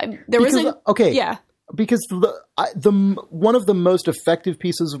 there was a okay. yeah. Because the one of the most effective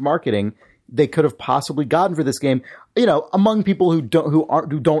pieces of marketing they could have possibly gotten for this game, among people who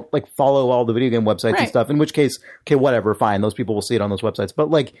don't like follow all the video game websites Right. and stuff. In which case, okay, whatever, fine, those people will see it on those websites. But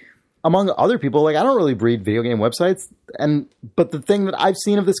like among other people, like I don't really read video game websites, but the thing that I've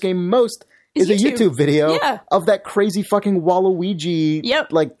seen of this game most is a YouTube. YouTube video Yeah. of that crazy fucking Waluigi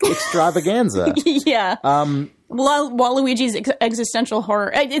Yep. like extravaganza. Yeah. Waluigi's existential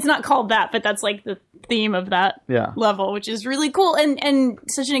horror. It's not called that, but that's like the theme of that Yeah. level, which is really cool. And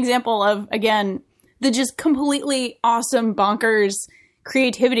such an example of, again, the just completely awesome, bonkers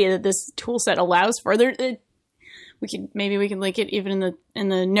creativity that this tool set allows for. Maybe we can link it even in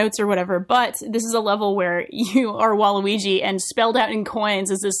the notes or whatever, but this is a level where you are Waluigi, and spelled out in coins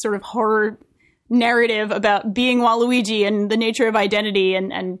is this sort of horror narrative about being Waluigi and the nature of identity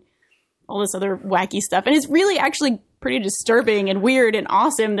and all this other wacky stuff. And it's really actually pretty disturbing and weird and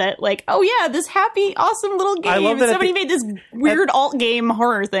awesome that like, oh yeah, this happy, awesome little game. I love that Somebody made this weird alt game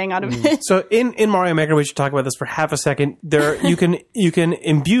horror thing out of it. So in Mario Maker, we should talk about this for half a second. You can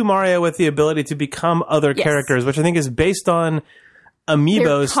imbue Mario with the ability to become other Yes. characters, which I think is based on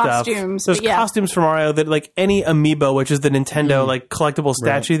amiibo They're stuff. costumes, There's but yeah. costumes for Mario that like any amiibo, which is the Nintendo like collectible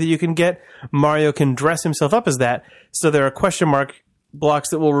statue that you can get, Mario can dress himself up as that. So there are question mark blocks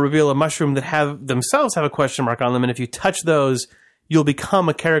that will reveal a mushroom that have a question mark on them, and if you touch those, you'll become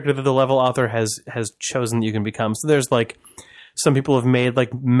a character that the level author has chosen that you can become. So there's like some people have made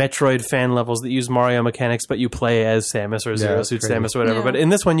like Metroid fan levels that use Mario mechanics, but you play as Samus or Zero that's Suit crazy. Samus or whatever. Yeah. But in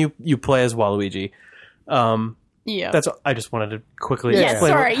this one, you play as Waluigi. Yeah. That's I just wanted to quickly Yeah,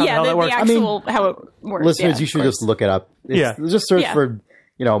 explain sorry. how Yeah, that the works. actual how it works. Listeners, yeah, you of should course. just look it up. Yeah. Just search Yeah. for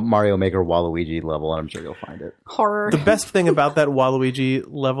Mario Maker Waluigi level, and I'm sure you'll find it. horror. The best thing about that Waluigi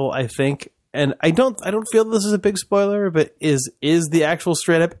level, I think, and I don't feel this is a big spoiler, but is the actual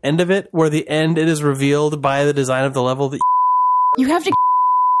straight up end of it, where the end it is revealed by the design of the level that You have to.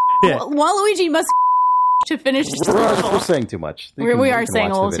 Yeah. Waluigi must to finish the We're level. saying too much. We are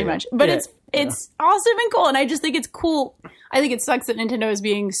saying a little too much, but Yeah. it's awesome and cool, and I just think it's cool. I think it sucks that Nintendo is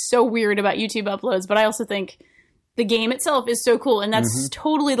being so weird about YouTube uploads, but I also think the game itself is so cool, and that's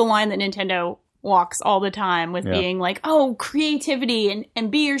totally the line that Nintendo walks all the time with being like, oh, creativity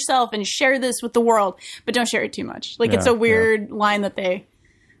and be yourself and share this with the world, but don't share it too much. Like it's a weird line that they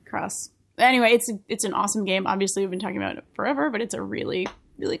cross. Anyway, it's an awesome game. Obviously, we've been talking about it forever, but it's a really,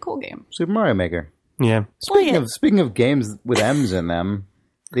 really cool game. Super Mario Maker. yeah. Speaking of games with M's in them,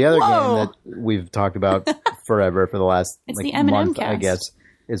 the other Whoa. game that we've talked about forever for the last the M&M month, I cast. guess,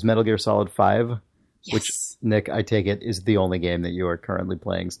 is Metal Gear Solid 5, which, Yes. Nick, I take it, is the only game that you are currently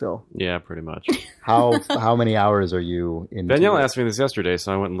playing still. Yeah, pretty much. How many hours are you in? Danielle asked me this yesterday,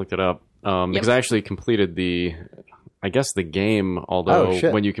 so I went and looked it up. Because I actually completed the game, although Oh,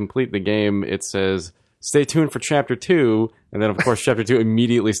 shit. when you complete the game, it says, stay tuned for Chapter 2, and then, of course, Chapter 2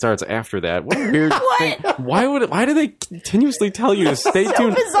 immediately starts after that. What a weird thing. Why do they continuously tell you to stay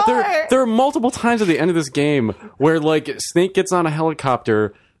tuned? bizarre. There are multiple times at the end of this game where, like, Snake gets on a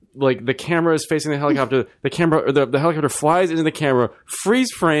helicopter, like, the camera is facing the helicopter, the helicopter flies into the camera,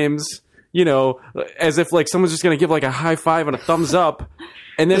 freeze frames, as if, like, someone's just going to give, like, a high five and a thumbs up,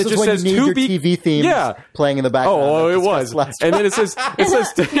 and then This it is just when says you need to your be TV themes playing in the background. Oh, like it discussed was. last And then it says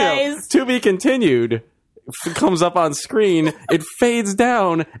Nice. to be continued. Comes up on screen, it fades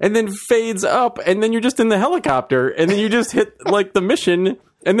down and then fades up, and then you're just in the helicopter, and then you just hit like the mission,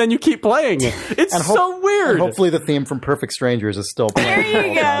 and then you keep playing. It's so weird. And hopefully the theme from Perfect Strangers is still playing. There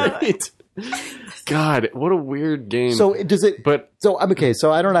you go. Right? God, what a weird game. So does it? But- so I'm okay.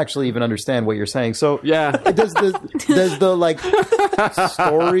 So I don't actually even understand what you're saying. So Yeah. does the like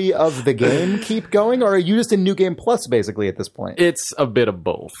story of the game keep going, or are you just in New Game Plus basically at this point? It's a bit of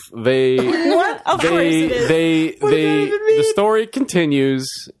both. They What? Of course it is. the story continues,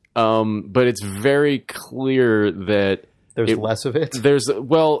 but it's very clear that There's less of it.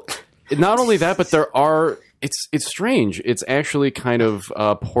 not only that, but there are. It's strange. It's actually kind of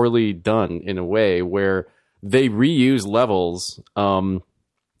poorly done in a way where they reuse levels,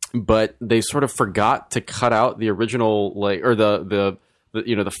 but they sort of forgot to cut out the original, like, or the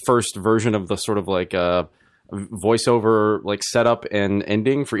first version of the sort of like voiceover like setup and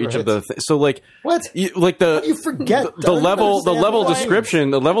ending for each of the so like What? like the How do you forget the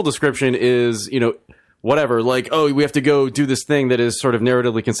level description is, you know, whatever, like, oh, we have to go do this thing that is sort of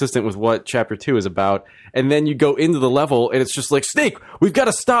narratively consistent with what Chapter 2 is about. And then you go into the level, and it's just like, Snake, we've got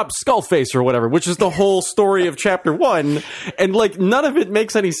to stop Skullface or whatever, which is the whole story of Chapter 1. And, like, none of it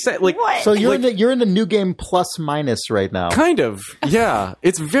makes any sense. Like, What? So you're in the new game plus minus right now. kind of, yeah.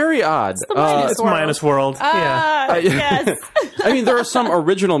 It's very odd. the minus It's minus world. Yeah. Yes. I mean, there are some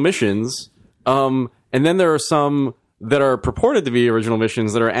original missions, and then there are some that are purported to be original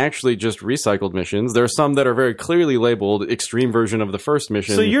missions that are actually just recycled missions. There are some that are very clearly labeled extreme version of the first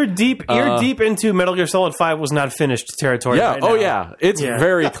mission. So you're deep into Metal Gear Solid 5 was not finished territory. yeah, right oh now. yeah, it's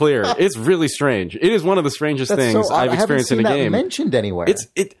very clear. It's really strange. It is one of the strangest That's things so odd. I've experienced I haven't in a seen that game. mentioned anywhere.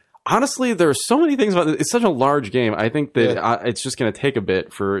 Honestly, there are so many things about it. It's such a large game. I think that it's just going to take a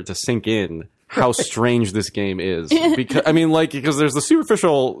bit for it to sink in how strange this game is. Because because there's the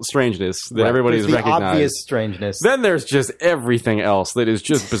superficial strangeness that everybody's There's the recognized. obvious strangeness. Then there's just everything else that is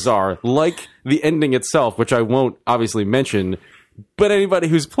just bizarre, like the ending itself, which I won't obviously mention. But anybody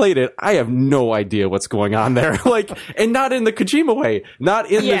who's played it, I have no idea what's going on there. Like, and not in the Kojima way, not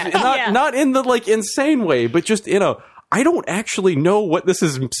in the like insane way, but just in a, I don't actually know what this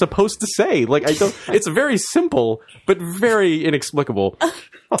is supposed to say. Like, I don't. It's very simple, but very inexplicable.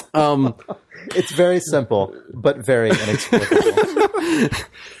 It's very simple, but very inexplicable.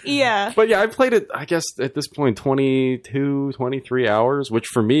 Yeah. But yeah, I played it, I guess, at this point, 22, 23 hours, which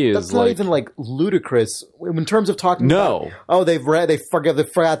for me is That's not even like ludicrous in terms of talking No. about, oh, they forgot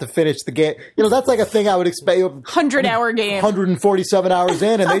to finish the game. You know, that's like a thing I would expect. 100-hour game. 147 hours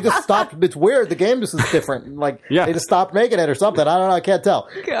in, and they just stopped. It's weird. The game just is different. Like, Yeah. they just stopped making it or something. I don't know. I can't tell.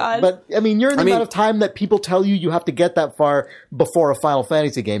 God. But, I mean, you're in the amount of time that people tell you have to get that far before a Final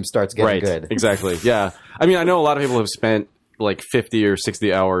Fantasy game starts getting right, good. exactly, yeah. I mean, I know a lot of people have spent like 50 or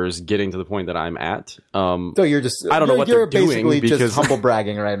 60 hours getting to the point that I'm at. So you're just, I don't know what you're they're doing basically because- just humble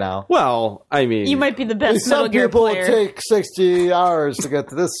bragging right now. Well, I mean... You might be the best Metal Some Gear people player. take 60 hours to get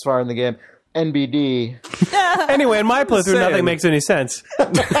to this far in the game. NBD. Anyway, in my playthrough, saying. nothing makes any sense.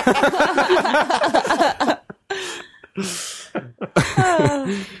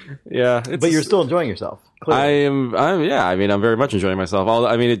 Yeah, But you're still enjoying yourself. Clearly. yeah, I mean, I'm very much enjoying myself.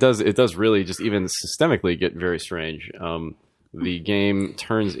 I mean, it does really just even systemically get very strange. The game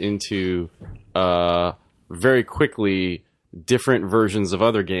turns into very quickly different versions of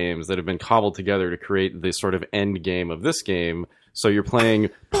other games that have been cobbled together to create the sort of end game of this game. So you're playing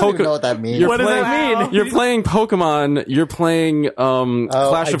I don't even know what that means. What does that mean? You're playing Pokemon. You're playing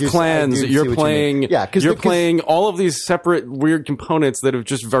Clash of Clans. You're playing. You're playing all of these separate weird components that have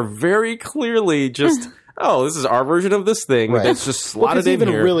just are very clearly just. Oh, this is our version of this thing. Right. It's just slotted even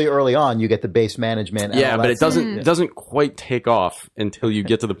in here. really early on, you get the base management. And Yeah, all but that it stuff. doesn't quite take off until you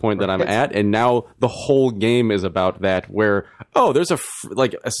get to the point that I'm at, and now the whole game is about that. Where there's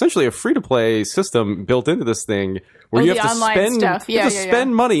essentially a free to play system built into this thing where you the have to online spend stuff. Yeah,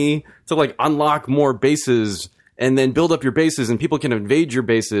 spend money to like unlock more bases. And then build up your bases, and people can invade your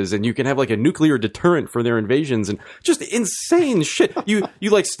bases, and you can have like a nuclear deterrent for their invasions, and just insane shit. You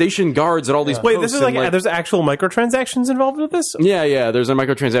like station guards at all these. Wait, posts this is and, there's actual microtransactions involved with this? Yeah. There's a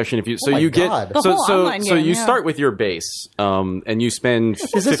microtransaction if you. So my you get God. The whole online so game, you yeah. start with your base, and you spend.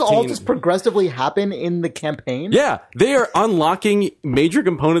 Does this 15 all just progressively happen in the campaign? Yeah, they are unlocking major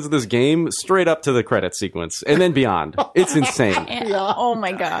components of this game straight up to the credit sequence, and then beyond. It's insane. Yeah. Oh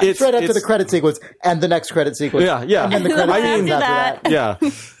my god. It's Straight after the credit sequence and the next credit sequence. Yeah. And then the credit sequence after that. Yeah.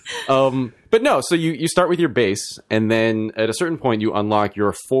 But no, so you start with your base, and then at a certain point you unlock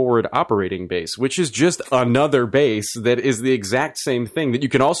your forward operating base, which is just another base that is the exact same thing that you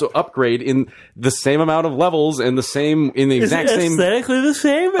can also upgrade in the same amount of levels and same aesthetically the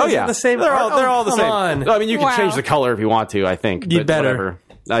same? Oh Is it yeah, the same. They're all the come same. on. I mean, you can Wow. change the color if you want to. I think You but better. Whatever.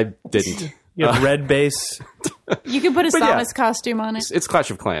 I didn't. You have red base. You can put a yeah. Samus costume on it. It's Clash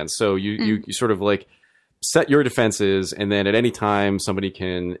of Clans, so you sort of like set your defenses, and then at any time somebody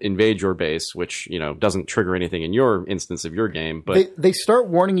can invade your base, which doesn't trigger anything in your instance of your game. But They start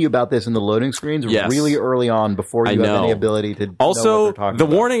warning you about this in the loading screens Yes. really early on before you I have know. any ability to know what also, they're talking the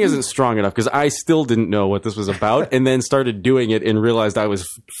about. warning isn't strong enough because I still didn't know what this was about, and then started doing it and realized I was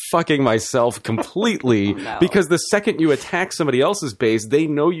fucking myself completely because the second you attack somebody else's base, they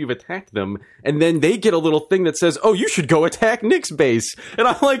know you've attacked them, and then they get a little thing that says, "Oh, you should go attack Nick's base," and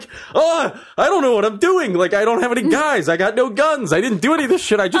I'm like, "Oh, I don't know what I'm doing doing? Like, I don't have any guys. I got no guns. I didn't do any of this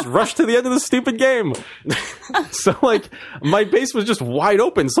shit. I just rushed to the end of the stupid game. So, like, my base was just wide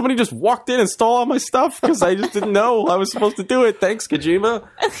open. Somebody just walked in and stole all my stuff because I just didn't know I was supposed to do it. Thanks, Kojima.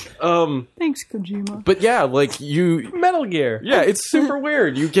 Thanks, Kojima. But yeah, like, Metal Gear. yeah, it's super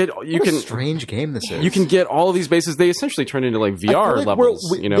weird. You What a strange game this is. you can get all of these bases. They essentially turn into like I feel VR like levels.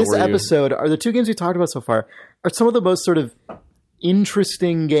 this episode, are the two games we talked about so far, are some of the most sort of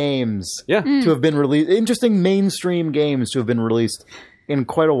interesting games Yeah. to have been released, interesting mainstream games to have been released in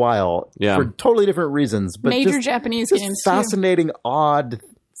quite a while Yeah. for totally different reasons. But Major just, Japanese just games, too. fascinating, odd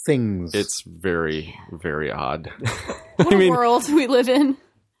things. It's very, very odd. What a world we live in.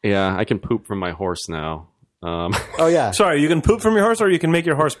 Yeah, I can poop from my horse now. oh yeah, Sorry, you can poop from your horse, or you can make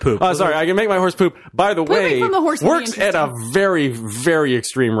your horse poop. Sorry, I can make my horse poop. By the way, from the horse would be works at a very, very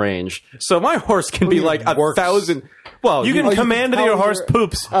extreme range. So my horse can be do you like mean 1,000. Well, You can command that tell your horse your-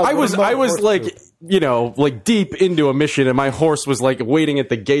 poops. I was horse like, poop. you know, like deep into a mission, and my horse was like waiting at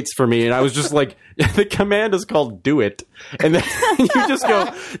the gates for me, and I was just like, the command is called "do it," and then you just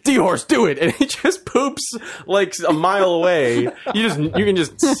go, "D horse, do it," and he just poops like a mile away. You can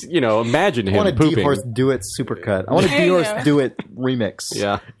just imagine I him want a pooping. D-Horse Do It supercut. I want a There you D-Horse go. Do It remix.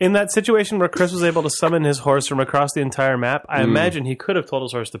 Yeah, In that situation where Chris was able to summon his horse from across the entire map, I imagine he could have told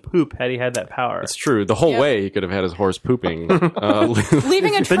his horse to poop had he had that power. it's true. The whole Yep. way he could have had his horse pooping.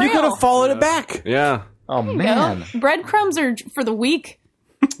 Leaving a trail. Then you could have followed it back. Yeah. Oh You man, know? Breadcrumbs are for the weak.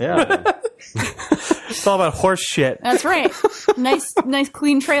 yeah. It's all about horse shit. That's right. nice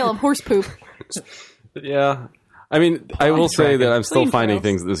clean trail of horse poop. Yeah. I mean, I will say that I'm still Clean finding trails.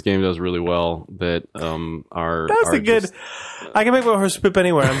 things that this game does really well that are That's are a good. just- I can make my horse poop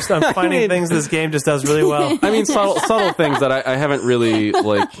anywhere. I'm finding things this game just does really well. I mean, subtle things that I haven't really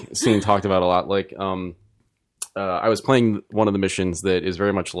like seen talked about a lot. Like, I was playing one of the missions that is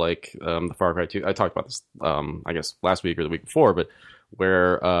very much like the Far Cry 2. I talked about this, I guess, last week or the week before, but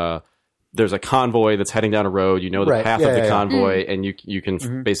where there's a convoy that's heading down a road. You know the Right. path Yeah, of the yeah, yeah. convoy, and you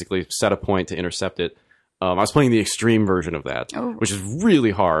can basically set a point to intercept it. I was playing the extreme version of that, which is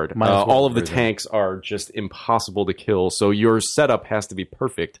really hard. Might as well All of the version. tanks are just impossible to kill, so your setup has to be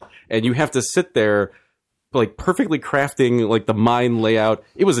perfect, and you have to sit there like perfectly crafting like the mine layout.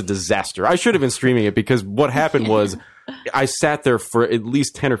 It was a disaster. I should have been streaming it because what happened was I sat there for at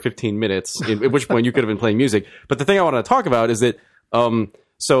least 10 or 15 minutes, at which point you could have been playing music. But the thing I want to talk about is that,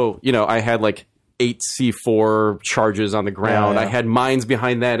 so, I had like 8 C4 charges on the ground. Yeah. I had mines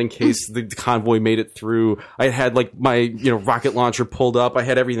behind that in case the convoy made it through. I had like my, rocket launcher pulled up. I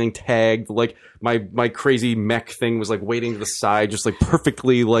had everything tagged. Like my crazy mech thing was like waiting to the side, just like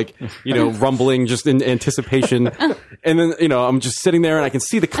perfectly like, rumbling just in anticipation. And then, I'm just sitting there and I can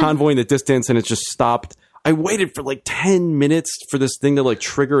see the convoy in the distance and it's just stopped. I waited for like 10 minutes for this thing to like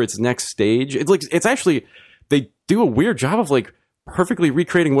trigger its next stage. It's actually, they do a weird job of like perfectly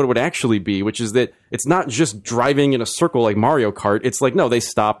recreating what it would actually be, which is that it's not just driving in a circle like Mario Kart. It's like, no, they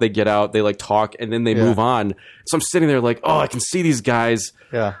stop, they get out, they like talk, and then they move on. So I'm sitting there like, oh, I can see these guys.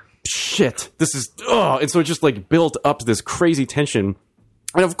 Yeah. Shit, this is, and so it just like built up this crazy tension.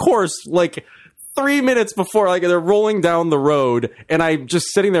 And of course, like 3 minutes before, like they're rolling down the road, and I'm just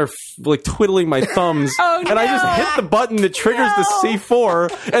sitting there like twiddling my thumbs, Oh, and I just no. hit the button that triggers the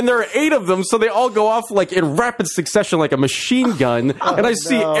C4, and there are 8 of them, so they all go off like in rapid succession, like a machine gun, and I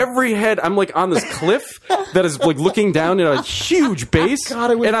see every head. I'm like on this cliff that is like looking down in a huge base,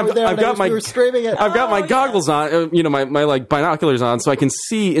 God, I wish and we were there, I've and I got wish my we were streaming it. I've got my goggles on, my like binoculars on, so I can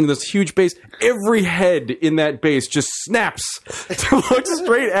see in this huge base. Every head in that base just snaps to look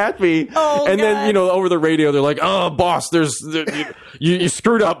straight at me, Oh, and then God. over the radio they're like, "Oh, boss, you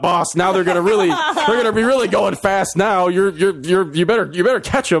screwed up, boss. Now they're gonna be really going fast. Now you better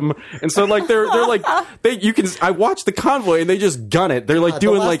catch them." And so like they're like I watch the convoy and they just gun it. They're like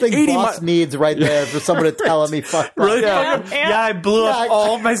doing the last like thing 80 boss needs right there for someone to tell him he fucked up. Really? Yeah. Yeah, I blew up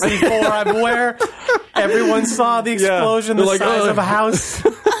all of my C4. I'm aware. Everyone saw the explosion They're the like, size "Oh." of a house.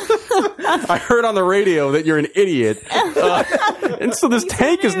 I heard on the radio that you're an idiot. And so this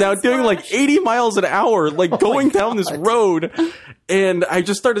tank is now doing like 80 miles an hour, like going down this road. And I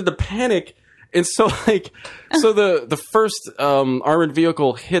just started to panic. And so the first armored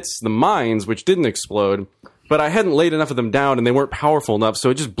vehicle hits the mines, which didn't explode. But I hadn't laid enough of them down and they weren't powerful enough. So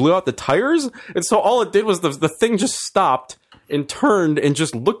it just blew out the tires. And so all it did was the thing just stopped and turned and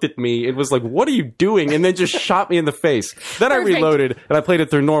just looked at me and was like, "What are you doing?" And then just shot me in the face. Then I Perfect. reloaded and I played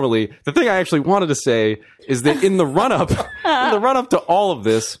it through normally. The thing I actually wanted to say is that in the run up to all of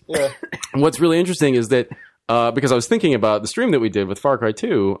this, what's really interesting is that because I was thinking about the stream that we did with Far Cry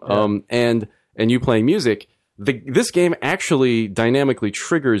 2 and you playing music, this game actually dynamically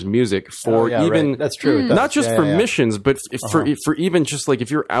triggers music for right. That's true. It does. Not just for missions, but for even just like if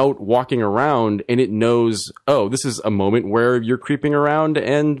you're out walking around and it knows, oh, this is a moment where you're creeping around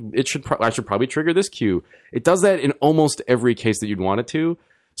and I should probably trigger this cue. It does that in almost every case that you'd want it to.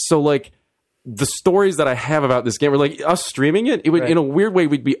 So like the stories that I have about this game are like us streaming it would in a weird way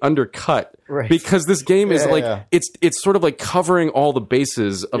we'd be undercut because this game is it's sort of like covering all the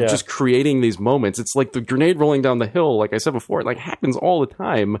bases of just creating these moments. It's like the grenade rolling down the hill, like I said before, it like happens all the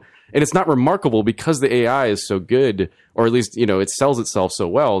time, and it's not remarkable because the AI is so good, or at least it sells itself so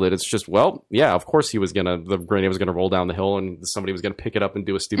well that it's just of course the grenade was gonna roll down the hill and somebody was gonna pick it up and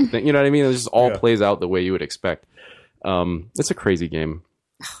do a stupid thing. You know what I mean? It just all plays out the way you would expect. It's a crazy game.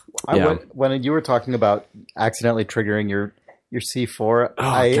 When you were talking about accidentally triggering your C4,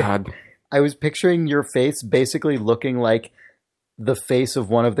 God. I was picturing your face basically looking like the face of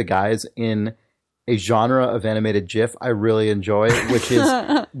one of the guys in a genre of animated GIF I really enjoy, which is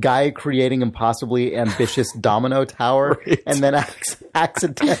guy creating impossibly ambitious domino tower and then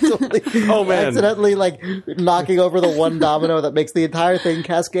accidentally like knocking over the one domino that makes the entire thing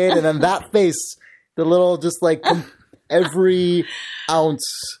cascade, and then that face, the little just like every ounce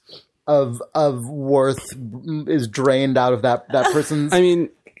of worth is drained out of that person's. I mean,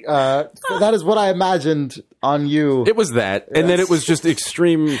 that is what I imagined on you. It was that, and then it was just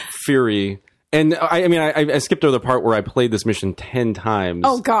extreme fury. And I skipped over the part where I played this mission 10 times.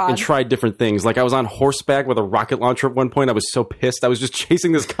 Oh, God. And tried different things. Like I was on horseback with a rocket launcher at one point. I was so pissed. I was just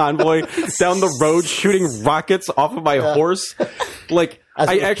chasing this convoy down the road, shooting rockets off of my horse. Like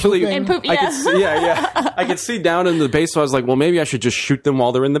I could see down in the base, so I was like, well, maybe I should just shoot them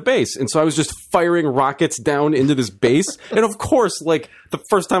while they're in the base. And so I was just firing rockets down into this base. And of course, like the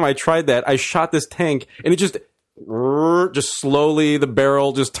first time I tried that, I shot this tank and it just slowly the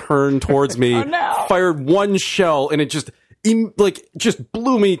barrel just turned towards me. Oh, no. Fired one shell and it just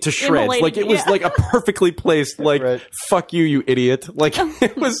blew me to shreds. Like it was like a perfectly placed fuck you, you idiot. Like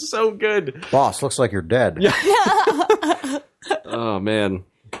it was so good. Boss, looks like you're dead. Yeah. Oh man.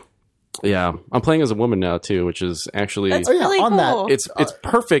 Yeah, I'm playing as a woman now too, which is actually That's really cool. That it's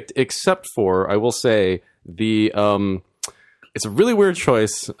perfect, except for I will say the it's a really weird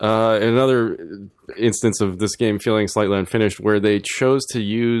choice. Another instance of this game feeling slightly unfinished, where they chose to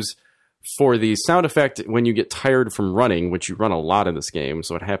use for the sound effect when you get tired from running, which you run a lot in this game,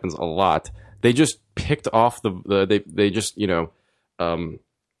 so it happens a lot. They just picked off they just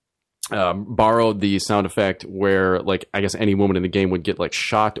borrowed the sound effect where like I guess any woman in the game would get like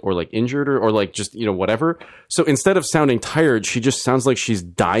shot or like injured or like just whatever. So instead of sounding tired, she just sounds like she's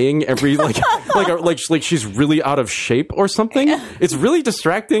dying every like she's really out of shape or something. It's really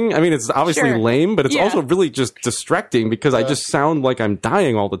distracting. I mean, it's obviously lame, but it's also really just distracting because I just sound like I'm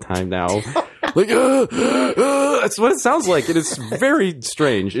dying all the time now. Like that's what it sounds like. It is very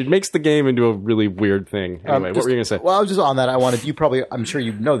strange. It makes the game into a really weird thing. Anyway, what were you going to say? Well, I was just on that. I'm sure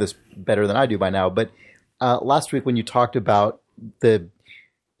you know this better than I do by now, but last week when you talked about the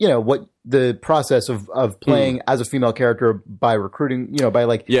process of playing as a female character by recruiting, by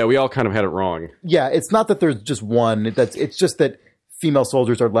like... Yeah, we all kind of had it wrong. Yeah, it's not that there's just one. It's just that female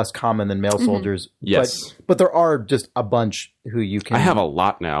soldiers are less common than male soldiers. Yes. But there are just a bunch who you can... I have a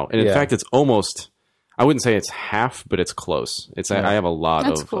lot now. And in fact, it's almost... I wouldn't say it's half, but it's close. I have a lot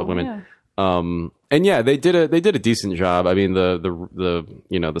of women. Yeah. And yeah, they did a decent job. I mean,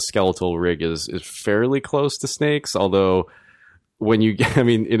 the skeletal rig is fairly close to Snake's, although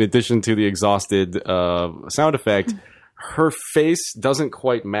in addition to the exhausted sound effect, her face doesn't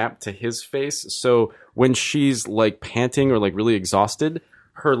quite map to his face. So when she's like panting or like really exhausted,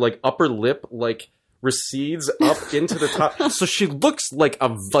 her like upper lip like recedes up into the top, so she looks like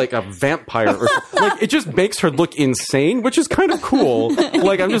a vampire, or like it just makes her look insane, which is kind of cool.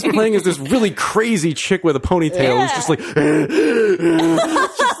 Like I'm just playing as this really crazy chick with a ponytail who's just like,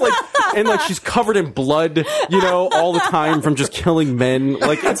 and like she's covered in blood, all the time from just killing men.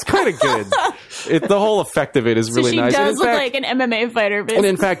 Like it's kind of good. The whole effect of it is really nice. She does look like an MMA fighter, basically. And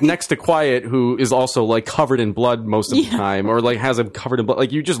in fact, next to Quiet, who is also like covered in blood most of the time, or like has him covered in blood,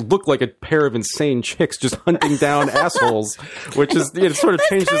 like you just look like a pair of insane chicks just hunting down assholes, which is it sort of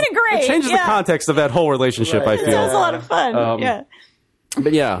changes the context of that whole relationship. I feel it's a lot of fun.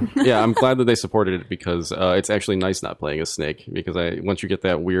 But I'm glad that they supported it because it's actually nice not playing as Snake, because once you get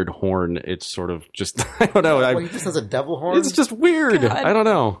that weird horn, it's sort of just I don't know. He just has a devil horn. It's just weird. God. I don't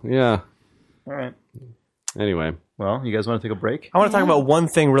know. Yeah. All right. Anyway. Well, you guys want to take a break? I want to talk about one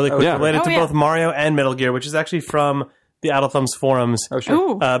thing really quick related to both Mario and Metal Gear, which is actually from the Idle Thumbs forums. Oh,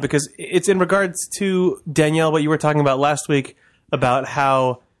 sure. Because it's in regards to, Danielle, what you were talking about last week about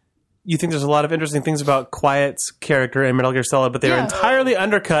how you think there's a lot of interesting things about Quiet's character in Metal Gear Solid, but they are entirely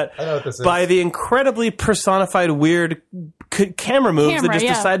undercut by the incredibly personified weird camera moves that just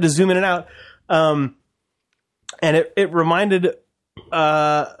decide to zoom in and out. And it reminded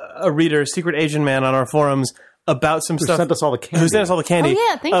a reader, Secret Asian Man, on our forums about some stuff. Who sent us all the candy. Who sent us all the candy. Oh,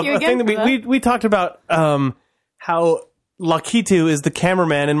 yeah, thank you again for that. We talked about how Lakitu is the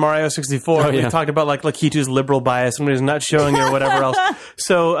cameraman in Mario 64. We talked about like Lakitu's liberal bias and he's not showing you or whatever else.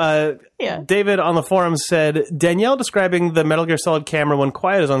 So David on the forum said, Danielle describing the Metal Gear Solid camera when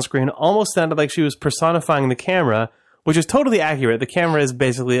Quiet is on screen almost sounded like she was personifying the camera, which is totally accurate. The camera is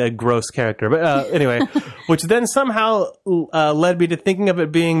basically a gross character. But anyway, which then somehow led me to thinking of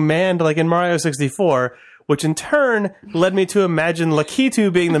it being manned like in Mario 64, which in turn led me to imagine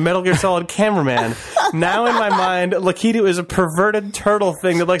Lakitu being the Metal Gear Solid cameraman. Now in my mind, Lakitu is a perverted turtle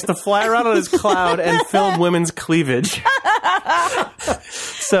thing that likes to fly around on his cloud and film women's cleavage.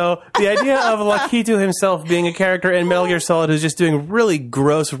 So the idea of Lakitu himself being a character in Metal Gear Solid who's just doing really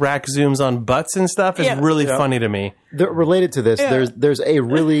gross rack zooms on butts and stuff is really funny to me. Related to this, there's a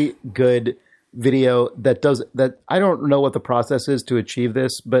really good video that I don't know what the process is to achieve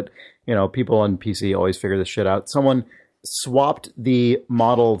this, but people on PC always figure this shit out. Someone swapped the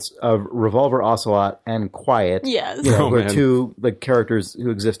models of Revolver Ocelot and Quiet, who are two characters who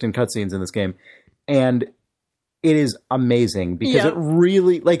exist in cutscenes in this game, and it is amazing because it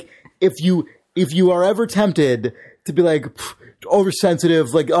really if you are ever tempted to be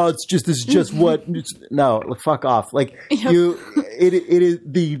oversensitive, this is just what fuck off. It is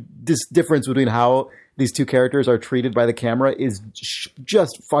this difference between how these two characters are treated by the camera is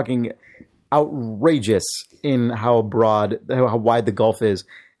just fucking outrageous in how wide the gulf is,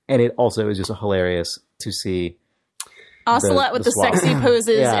 and it also is just hilarious to see Ocelot with the sexy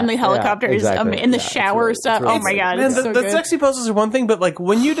poses in the helicopters, in the shower stuff. Really, oh my god, man, it's so the good. sexy poses are one thing, but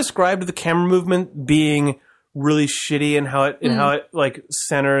when you described the camera movement being really shitty and how it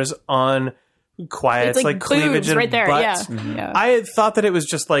centers on Quiet's it's cleavage and right there, butts, I had thought that it was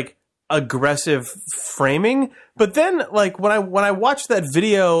just aggressive framing, but then when I watched that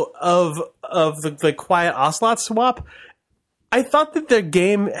video of the Quiet Ocelot swap, I thought that their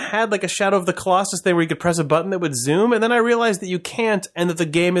game had a Shadow of the Colossus thing where you could press a button that would zoom, and then I realized that you can't, and that the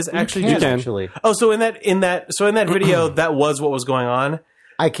game is actually actually. Oh, so in that video that was what was going on.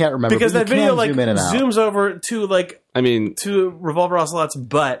 I can't remember because that video zooms over to to Revolver Ocelot's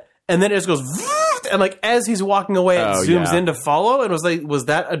butt, and then it just goes and as he's walking away, it zooms in to follow. And was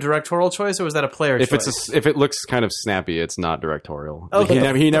that a directorial choice or was that a player choice? If it looks kind of snappy, it's not directorial. Okay.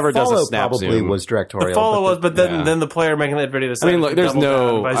 He never does a snap probably zoom. Was directorial. The follow but then the player making that video decided look, there's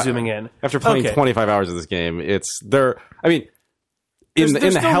no by zooming in. After playing 25 hours of this game, it's there. I mean, in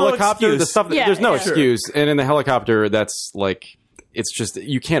the helicopter, the stuff there's no excuse, and in the helicopter, that's it's just,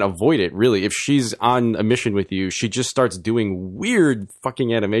 you can't avoid it, really. If she's on a mission with you, she just starts doing weird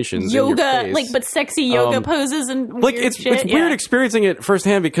fucking animations. Yoga, in your face. but sexy yoga poses and weird it's shit. weird experiencing it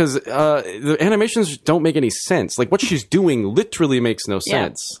firsthand because the animations don't make any sense. What she's doing literally makes no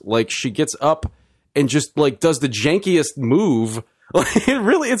sense. She gets up and just does the jankiest move.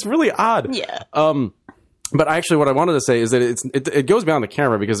 It's really odd. Yeah. But actually, what I wanted to say is that it goes beyond the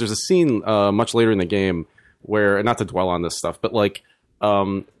camera because there's a scene much later in the game where, not to dwell on this stuff, but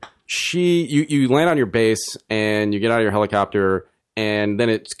you land on your base and you get out of your helicopter, and then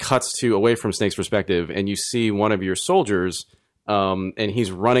it cuts to away from Snake's perspective, and you see one of your soldiers, and he's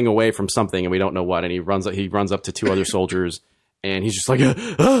running away from something, and we don't know what, and he runs up to two other soldiers, and he's just get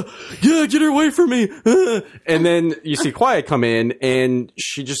her away from me, and then you see Quiet come in, and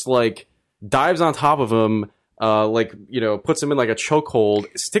she just dives on top of him. Puts him in a chokehold,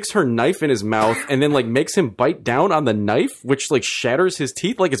 sticks her knife in his mouth, and then makes him bite down on the knife, which shatters his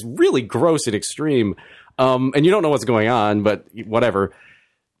teeth. It's really gross and extreme. And you don't know what's going on, but whatever.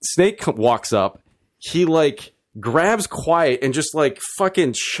 Snake walks up. He grabs Quiet and just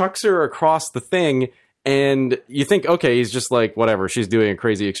fucking chucks her across the thing. And you think, okay, he's just whatever. She's doing a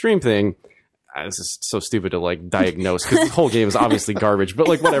crazy extreme thing. This is so stupid to diagnose because the whole game is obviously garbage, but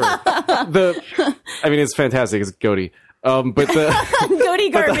whatever. It's fantastic. It's goaty. But the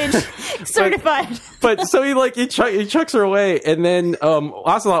goaty garbage certified. But so he chucks her away, and then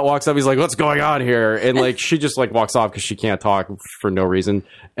Ocelot walks up. He's like, "What's going on here?" And she just walks off because she can't talk for no reason.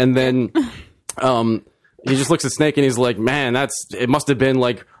 And then he just looks at Snake and he's like, "Man, it must have been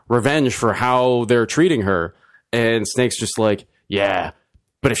revenge for how they're treating her." And Snake's just "Yeah,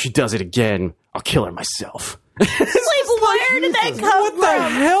 but if she does it again, I'll kill her myself." Where did that come what from? What the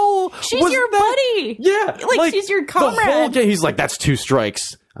hell? She's your buddy. Yeah. She's your comrade. The whole game, he's that's 2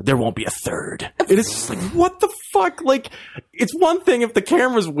 strikes. there won't be a third. It is just like, what the fuck? Like, it's one thing if the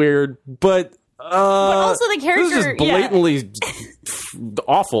camera's weird, but also the character, this is just blatantly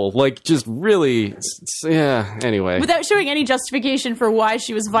awful. Like, just really, yeah. Anyway, without showing any justification for why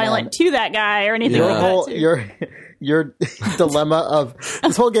she was violent to that guy or anything like that. Too. Your dilemma of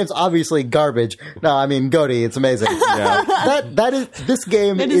this whole game's obviously garbage. No, I mean, Goaty, it's amazing. Yeah. That is this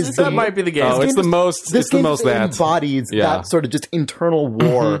game is that might be the game. Oh, it's the most. This it's the most that embodies that sort of just internal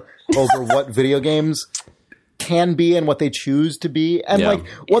war over what video games can be and what they choose to be, and like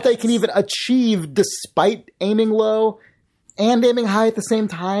what they can even achieve despite aiming low and aiming high at the same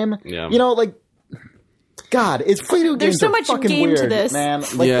time. Yeah. You know, like, God, it's video games. There's so are much fucking game weird, to this, man.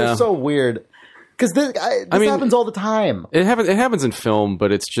 Like, they're so weird. Because this happens all the time. It happens in film,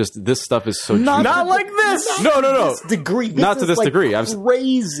 but it's just this stuff is so not like this. No. This degree. Not to this degree. I'm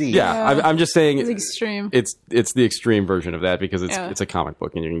crazy. Yeah, I'm just saying it's extreme. It's the extreme version of that because it's a comic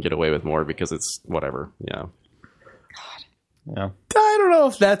book and you can get away with more because it's whatever. Yeah. Yeah. I don't know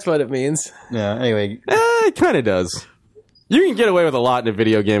if that's what it means. Yeah. Anyway, it kind of does. You can get away with a lot in a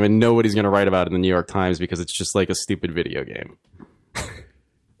video game, and nobody's going to write about it in the New York Times because it's just like a stupid video game.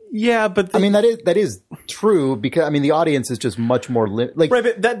 Yeah, but I mean that is true because I mean the audience is just much more like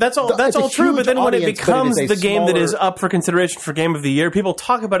right. But that's all. That's all true. But then when it becomes the game that is up for consideration for Game of the Year, people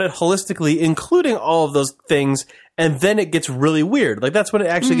talk about it holistically, including all of those things, and then it gets really weird. Like that's when it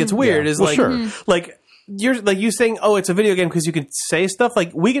actually gets weird. Is like like. You're like you saying, oh, it's a video game because you can say stuff.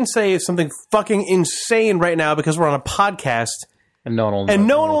 Like we can say something fucking insane right now because we're on a podcast, and no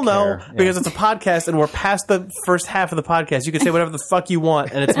one will know because it's a podcast and we're past the first half of the podcast. You can say whatever the fuck you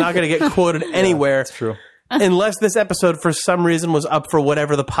want, and it's not going to get quoted anywhere. That's true. Unless this episode, for some reason, was up for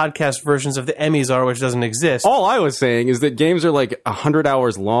whatever the podcast versions of the Emmys are, which doesn't exist. All I was saying is that games are like 100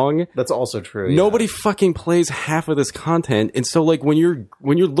 hours long. That's also true. Nobody fucking plays half of this content, and so like when you're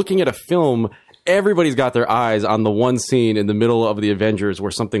looking at a film. Everybody's got their eyes on the one scene in the middle of the Avengers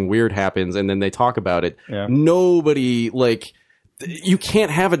where something weird happens and then they talk about it. Yeah. Nobody, like, you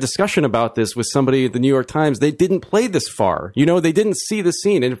can't have a discussion about this with somebody at the New York Times. They didn't play this far. You know, they didn't see the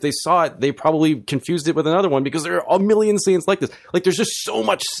scene. And if they saw it, they probably confused it with another one because there are a million scenes like this. Like, there's just so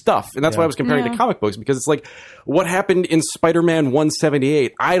much stuff. And that's why I was comparing to comic books because it's like, what happened in Spider-Man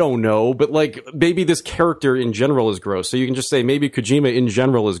 178? I don't know. But, like, maybe this character in general is gross. So you can just say maybe Kojima in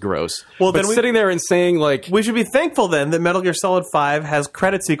general is gross. Well, but then sitting there and saying, like... We should be thankful, then, that Metal Gear Solid 5 has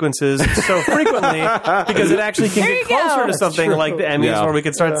credit sequences so frequently because it actually can get closer to something like the Emmys where we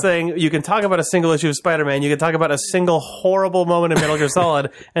can start saying you can talk about a single issue of Spider-Man, you can talk about a single horrible moment in Metal Gear Solid,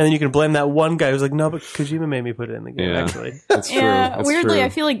 and then you can blame that one guy who's like, no, but Kojima made me put it in the game, actually. That's true. That's weirdly, true. I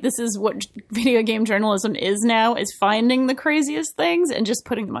feel like this is what video game journalism is now, is finding the craziest things and just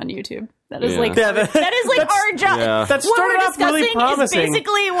putting them on YouTube. That is like that is like our job. Yeah. That started off really promising. Is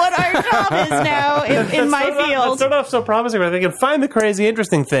basically what our job is now in my field. That started off so promising, but I think find the crazy,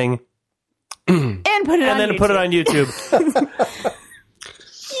 interesting thing and put it on then YouTube. Put it on YouTube.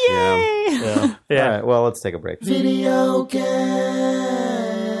 Yay! Yeah. All right, well, let's take a break. Video game.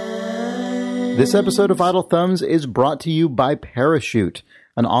 This episode of Idle Thumbs is brought to you by Parachute,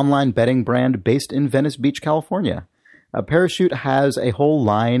 an online bedding brand based in Venice Beach, California. Parachute has a whole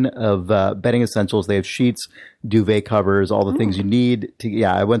line of bedding essentials. They have sheets, duvet covers, all the things you need.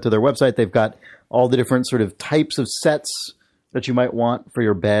 I went to their website. They've got all the different sort of types of sets that you might want for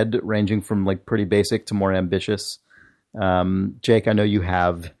your bed, ranging from like pretty basic to more ambitious. Jake, I know you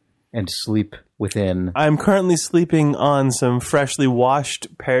have and sleep within. I'm currently sleeping on some freshly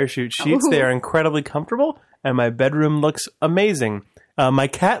washed Parachute sheets. They are incredibly comfortable, and my bedroom looks amazing. My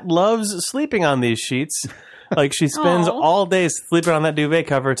cat loves sleeping on these sheets. Like, she spends all day sleeping on that duvet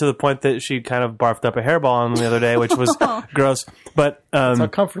cover to the point that she kind of barfed up a hairball on the other day, which was gross. But that's how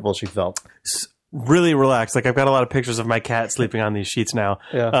comfortable she felt. Really relaxed. Like, I've got a lot of pictures of my cat sleeping on these sheets now.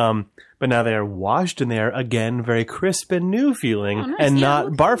 Yeah. But now they are washed and they are, again, very crisp and new feeling and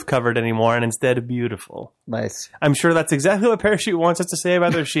not barf covered anymore and instead beautiful. Nice. I'm sure that's exactly what Parachute wants us to say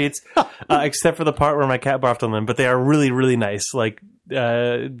about their sheets, except for the part where my cat barfed on them. But they are really, really nice. Like,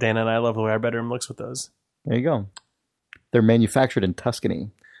 Dana and I love the way our bedroom looks with those. There you go. They're manufactured in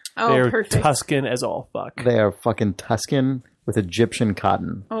Tuscany. Oh, they're perfect. Tuscan as all fuck. They are fucking Tuscan with Egyptian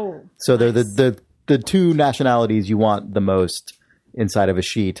cotton. Oh, so they're the two nationalities you want the most inside of a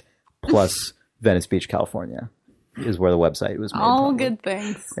sheet, plus Venice Beach, California, is where the website was made. All good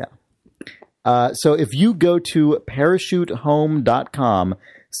things. Yeah. So if you go to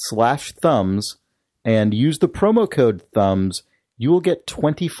parachutehome.com/thumbs and use the promo code thumbs, you will get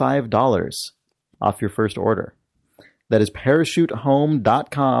 $25 off your first order. That is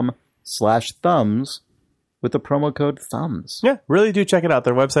parachutehome.com/thumbs with the promo code thumbs. Yeah, really do check it out.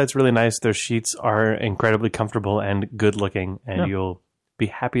 Their website's really nice. Their sheets are incredibly comfortable and good looking, and you'll be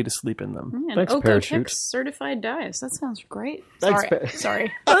happy to sleep in them. And Thanks, Oko Parachute. Tex certified dice. That sounds great. Thanks,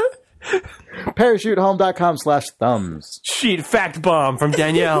 Sorry. Parachutehome.com/thumbs. Sheet fact bomb from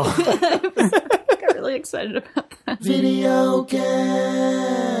Danielle. Got really excited about that. Video game.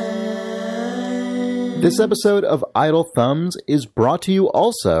 This episode of Idle Thumbs is brought to you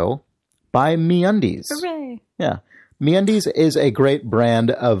also by MeUndies. Hooray. Yeah. MeUndies is a great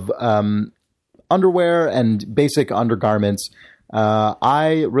brand of underwear and basic undergarments.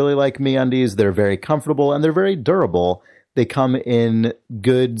 I really like MeUndies. They're very comfortable and they're very durable. They come in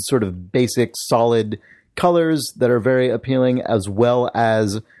good, sort of basic, solid colors that are very appealing, as well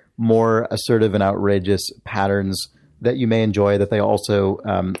as more assertive and outrageous patterns that you may enjoy that they also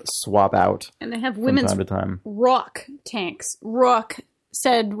swap out And they have from women's time to time. rock tanks. Rock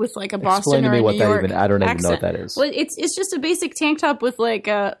said with like a Explain Boston to or me a what New that York even. I don't even know accent. what that is. Well, it's just a basic tank top with like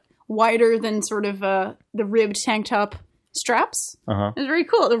a wider than sort of the ribbed tank top straps. Uh-huh. It's very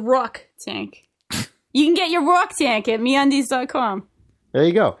cool. The rock tank. You can get your rock tank at MeUndies.com. There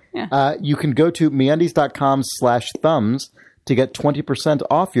you go. Yeah. You can go to MeUndies.com/thumbs to get 20%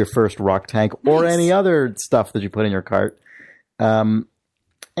 off your first rock tank or Nice. any other stuff that you put in your cart. And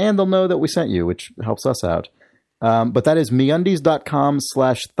they'll know that we sent you, which helps us out. But that is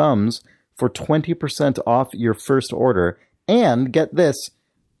MeUndies.com/thumbs for 20% off your first order. And get this,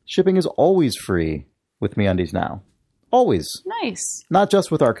 shipping is always free with MeUndies now. Always. Nice. Not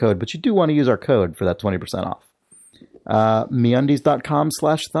just with our code, but you do want to use our code for that 20% off.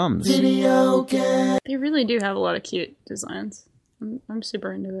 MeUndies.com/thumbs. They really do have a lot of cute designs. I'm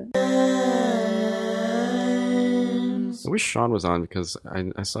super into it. I wish Sean was on because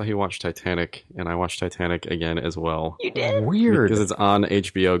I saw he watched Titanic, and I watched Titanic again as well. You did? Weird. Because it's on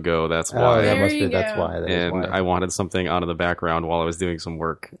HBO Go, that's Oh, why. that There must you be. That's go. why. That is And why. I wanted something on in the background while I was doing some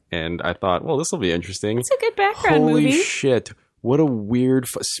work. And I thought, well, this will be interesting. It's a good background Holy movie. shit. What a weird...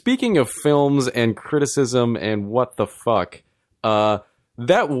 Speaking of films and criticism and what the fuck, that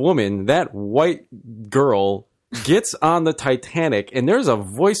woman, that white girl, gets on the Titanic, and there's a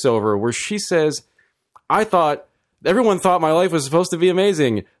voiceover where she says, everyone thought my life was supposed to be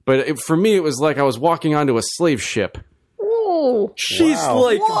amazing, but for me it was like I was walking onto a slave ship. Ooh. She's Wow.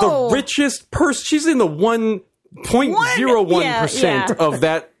 like Whoa. the richest person. She's in the 1.01% Yeah. of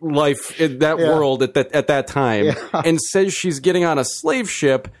that life, in that Yeah. world at that time, Yeah. and says she's getting on a slave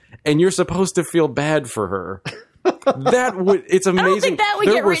ship, and you're supposed to feel bad for her. It's amazing. think that would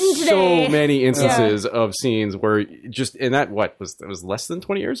there get were written so today. many instances of scenes where just in that it was less than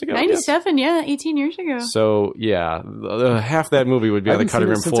 20 years ago. I guess? 97, yeah, 18 years ago. So yeah, half that movie would be I on the haven't cutting seen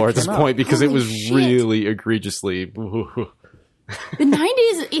it room since floor it at this came out. point because it Holy was shit. really egregiously. The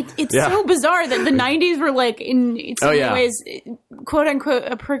 90s, it's Yeah. so bizarre that the 90s were like, in so many yeah. ways, quote unquote,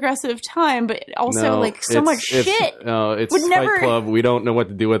 a progressive time, but also like so much shit. It's Would Fight never- Club. We don't know what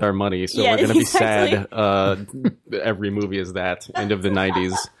to do with our money, so Yeah, we're going to be exactly. sad. Every movie is that. End of the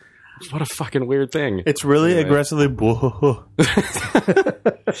 90s. What a fucking weird thing. It's really Anyway. aggressively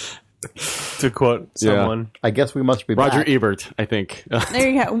to quote someone. I guess we must be Roger back. Ebert, I think. There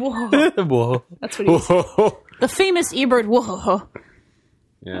you go. Whoa. Whoa. That's what he was. The famous Ebert. Whoa.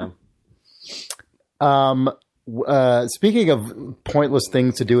 Yeah. Speaking of pointless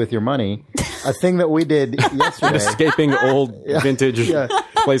things to do with your money, a thing that we did yesterday. Escaping old vintage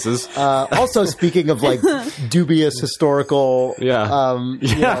places. Also, speaking of like dubious historical, Yeah.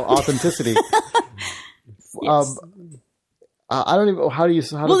 authenticity. I don't even. How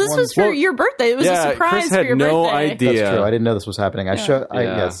Well, this was for your birthday. It was a surprise Chris for had your no birthday. idea. That's true. I didn't know this was happening. I Yeah.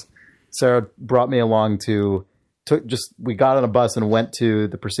 guess Sarah brought me along we got on a bus and went to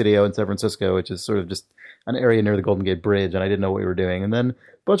the Presidio in San Francisco, which is sort of just an area near the Golden Gate Bridge, and I didn't know what we were doing. And then a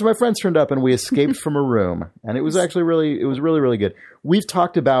bunch of my friends turned up, and we escaped from a room, and it was actually really, really good. We've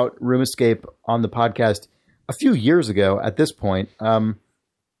talked about Room Escape on the podcast a few years ago. At this point,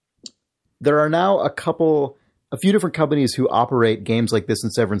 there are now a few different companies who operate games like this in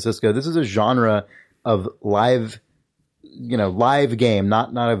San Francisco. This is a genre of live game,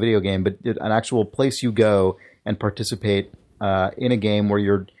 not a video game, but an actual place you go and participate in a game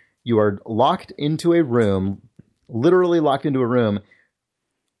where you are locked into a room, literally locked into a room,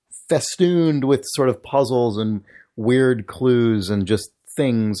 festooned with sort of puzzles and weird clues and just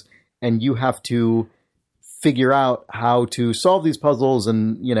things, and you have to figure out how to solve these puzzles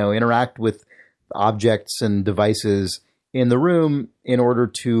and interact with objects and devices in the room in order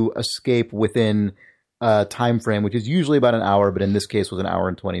to escape within a time frame, which is usually about an hour, but in this case was an hour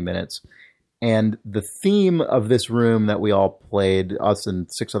and 20 minutes. And the theme of this room that we all played, us and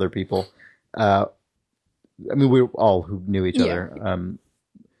 6 other people, I mean, we all who knew each other,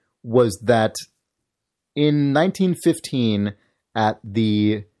 was that in 1915 at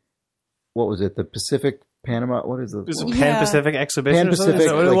the, what was it, the Pacific Panama, what is it? It was a Pan-Pacific exhibition or something? Pan-Pacific, Is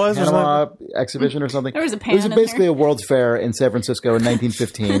that what it was? Panama exhibition or something. There was a pan It was in basically there. a World's Fair in San Francisco in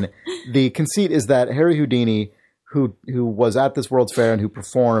 1915. The conceit is that Harry Houdini, who was at this World's Fair and who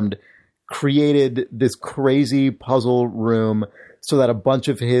performed, created this crazy puzzle room so that a bunch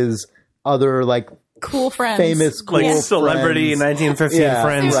of his other like Cool friends. famous cool Like celebrity friends, 1915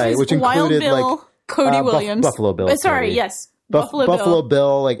 friends. right, which Wild included Bill, like Cody Williams. Buffalo Bill. Sorry, Cody. yes. Buffalo Bill.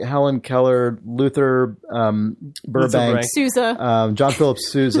 Bill, like Helen Keller, Luther Burbank, Sousa. John Philip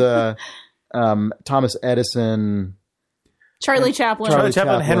Sousa, Thomas Edison, Charlie Chaplin. Charlie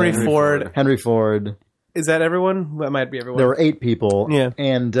Chaplin, Henry Ford. Henry Ford. Is that everyone? That might be everyone. There were 8 people. Yeah.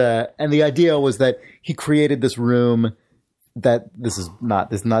 And the idea was that he created this room that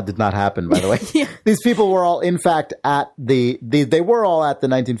did not happen, by the way. Yeah. These people were all, in fact, at they were all at the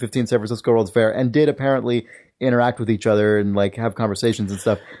 1915 San Francisco World's Fair and did apparently interact with each other and like have conversations and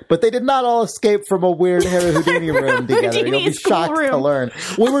stuff. But they did not all escape from a weird Harry Houdini room together. You'll be Houdini's cool shocked to room. learn.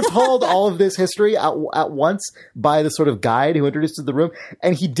 We were told all of this history at once by the sort of guide who introduced us to the room,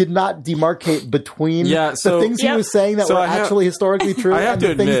 and he did not demarcate between the things he was saying that were actually historically true and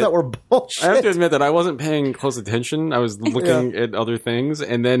the things that were bullshit. I have to admit that I wasn't paying close attention. I was looking at other things,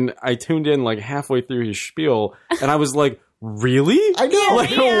 and then I tuned in like halfway through his spiel, and I was like, really? I know. Like,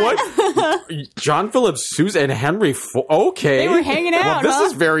 what? John Philip Sousa and Henry Ford. Okay. They were hanging out, Well,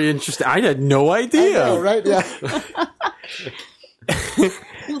 this is very interesting. I had no idea. I know, right? Yeah.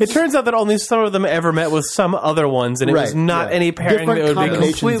 It turns out that only some of them ever met with some other ones, and it was not any pairing Different that would be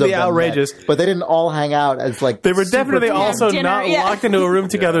combinations completely of them outrageous. met, but they didn't all hang out as like They were super definitely team. also dinner, not yeah. locked into a room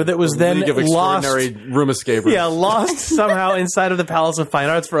together that was then League of lost. Extraordinary Room Escapers. Yeah, lost somehow inside of the Palace of Fine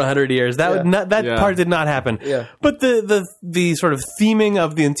Arts for 100 years. That would not, that part did not happen. Yeah. But the sort of theming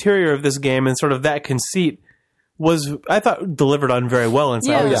of the interior of this game and sort of that conceit was, I thought, delivered on very well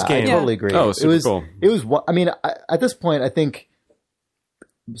inside of this I game. totally agree. Oh, super cool. It was. I mean, at this point, I think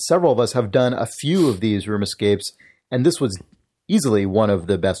several of us have done a few of these room escapes, and this was easily one of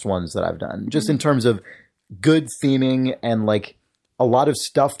the best ones that I've done, just in terms of good theming and like a lot of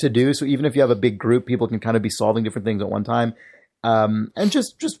stuff to do. So even if you have a big group, people can kind of be solving different things at one time, and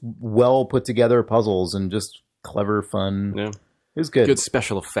just well put together puzzles and just clever fun. Yeah. It was good. Good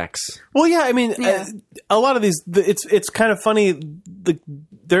special effects. Well, yeah, I mean, a lot of these, it's kind of funny.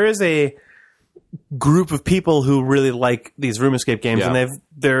 There is a group of people who really like these room escape games, and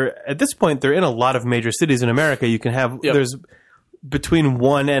they're at this point they're in a lot of major cities in America. You can have there's between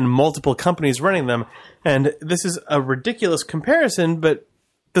one and multiple companies running them, and this is a ridiculous comparison, but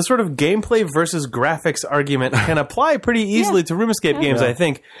the sort of gameplay versus graphics argument can apply pretty easily to room escape games, I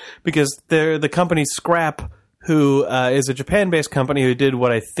think, because they're the company Scrap, who is a Japan-based company who did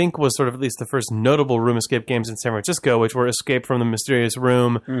what I think was sort of at least the first notable room escape games in San Francisco, which were Escape from the Mysterious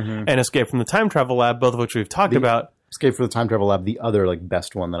Room and Escape from the Time Travel Lab, both of which we've talked about. Escape from the Time Travel Lab, the other like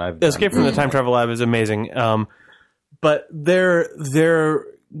best one that I've done. Escape from the Time Travel Lab is amazing. But their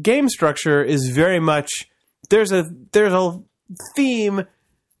game structure is very much there's a theme,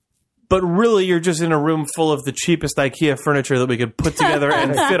 but really you're just in a room full of the cheapest IKEA furniture that we could put together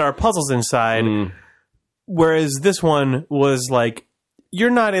and fit our puzzles inside. Whereas this one was like,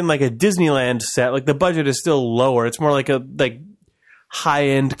 you're not in like a Disneyland set. Like the budget is still lower. It's more like a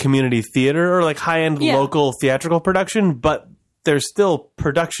high-end community theater or like high-end local theatrical production, but there's still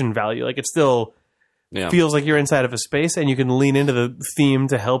production value. Like it still feels like you're inside of a space, and you can lean into the theme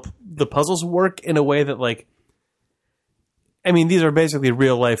to help the puzzles work in a way that like, I mean, these are basically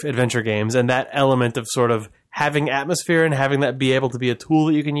real-life adventure games, and that element of sort of having atmosphere and having that be able to be a tool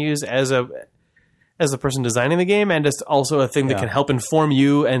that you can use as the person designing the game, and it's also a thing that can help inform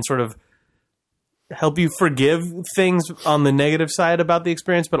you and sort of help you forgive things on the negative side about the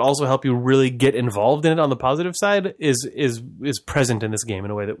experience, but also help you really get involved in it on the positive side is present in this game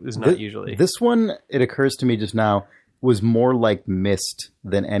in a way that is not usually. This one, it occurs to me just now, was more like Myst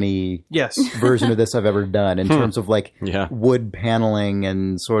than any version of this I've ever done in terms of like wood paneling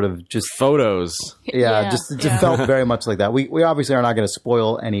and sort of just photos. Just felt very much like that. We obviously are not going to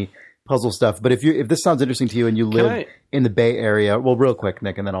spoil any puzzle stuff, but if this sounds interesting to you and you live in the Bay Area, well, real quick,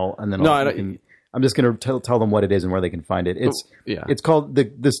 Nick, I'm just going to tell them what it is and where they can find it. It's called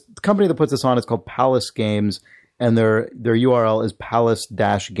this company that puts this on. It's called Palace Games, and their URL is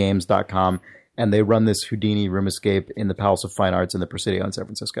palace-games.com, and they run this Houdini room escape in the Palace of Fine Arts in the Presidio in San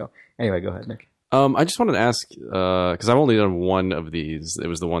Francisco. Anyway, go ahead, Nick. I just wanted to ask, because I've only done one of these. It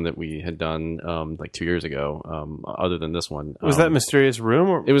was the one that we had done like 2 years ago, other than this one. Was that Mysterious Room?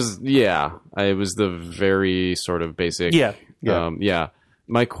 Or? It was, yeah. It was the very sort of basic. Yeah. Yeah.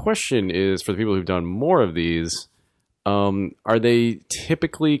 My question is, for the people who've done more of these, are they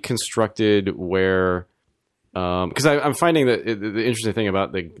typically constructed where... Because I'm finding that the interesting thing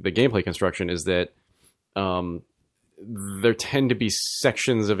about the gameplay construction is that there tend to be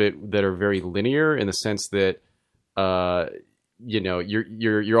sections of it that are very linear in the sense that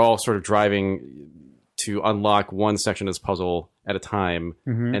you're all sort of driving to unlock one section of this puzzle at a time,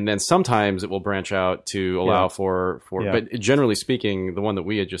 and then sometimes it will branch out to allow for. But generally speaking, the one that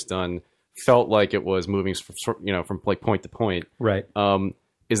we had just done felt like it was moving from like point to point. Right.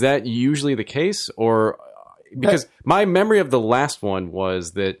 Is that usually the case, or because my memory of the last one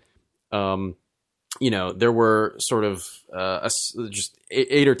was that there were sort of just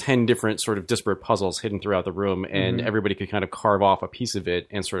 8 or 10 different sort of disparate puzzles hidden throughout the room, and everybody could kind of carve off a piece of it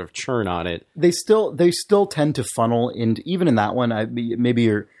and sort of churn on it. They still tend to funnel into, even in that one. Maybe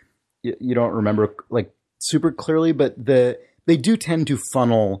you don't remember like super clearly, but they do tend to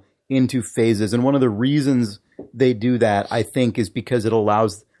funnel into phases, and one of the reasons they do that, I think, is because it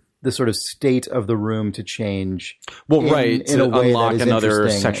allows the sort of state of the room to change. Well, right, in to a way unlock that is another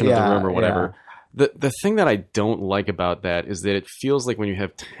section of the room or whatever. Yeah. The thing that I don't like about that is that it feels like when you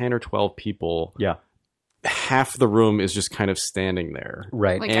have 10 or 12 people, half the room is just kind of standing there.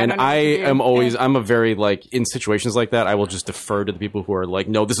 Right. Like, and I'm a very, like, in situations like that, I will just defer to the people who are like,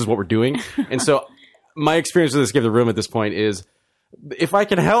 no, this is what we're doing. And so my experience with Escape the Room at this point is, if I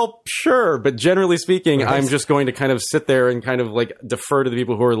can help, sure. But generally speaking, I'm just going to kind of sit there and kind of like defer to the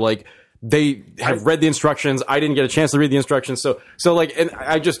people who are like, they have read the instructions. I didn't get a chance to read the instructions. So like, and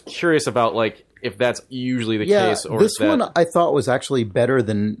I'm just curious about like, if that's usually the case, or this one I thought was actually better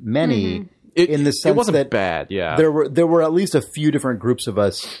than many in the sense it wasn't that bad. Yeah, there were at least a few different groups of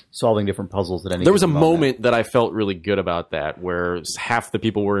us solving different puzzles at any. There was a moment that I felt really good about that, where half the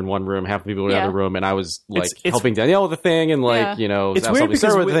people were in one room, half the people were in the other room, and I was like helping Danielle with the thing, and like it's weird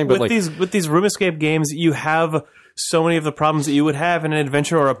because with these room escape games, you have so many of the problems that you would have in an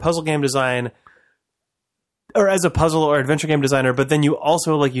adventure or a puzzle game design, or as a puzzle or adventure game designer, but then you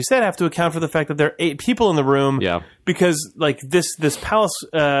also, like you said, have to account for the fact that there are 8 people in the room. Yeah. Because like this Palace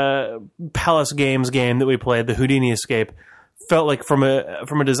Games game that we played, the Houdini Escape, felt like from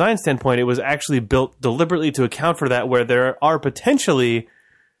a design standpoint, it was actually built deliberately to account for that, where there are potentially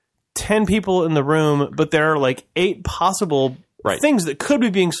 10 people in the room, but there are like 8 possible things that could be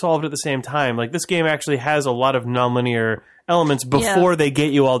being solved at the same time. Like this game actually has a lot of nonlinear elements before they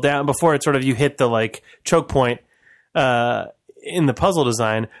get you all down, before it's sort of you hit the like choke point in the puzzle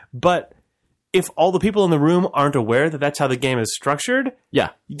design. But if all the people in the room aren't aware that that's how the game is structured,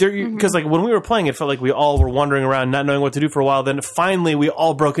 because like when we were playing, it felt like we all were wandering around not knowing what to do for a while. Then finally we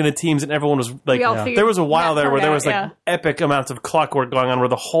all broke into teams and everyone was like, there was a while there where there was like epic amounts of clockwork going on, where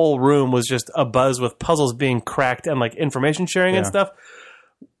the whole room was just abuzz with puzzles being cracked and like information sharing and stuff.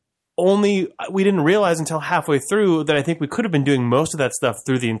 Only we didn't realize until halfway through that I think we could have been doing most of that stuff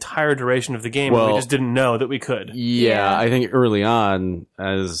through the entire duration of the game, and we just didn't know that we could. Yeah, I think early on,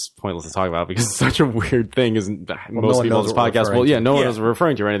 as pointless to talk about because it's such a weird thing, isn't most people on this podcast? Well, no one knows what we're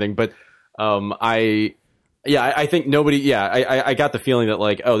referring to or anything, but I think nobody. I got the feeling that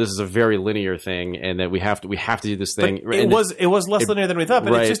like, oh, this is a very linear thing, and that we have to do this thing. But it was less linear than we thought.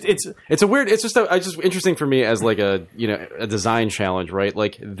 But it's just interesting for me as like a design challenge, right?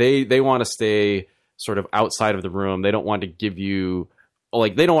 Like they want to stay sort of outside of the room. They don't want to give you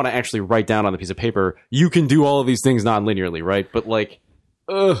like they don't want to actually write down on the piece of paper. You can do all of these things non-linearly, right? But like.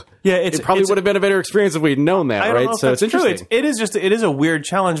 It probably would have been a better experience if we'd known that, right? So it's interesting. It is a weird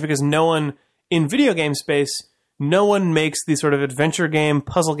challenge because no one in video game space, no one makes these sort of adventure game,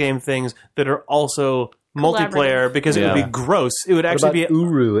 puzzle game things that are also multiplayer, because it would be gross. It would actually be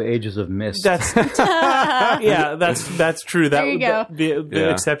Uru, Ages of Mist. That's that's true. There you go.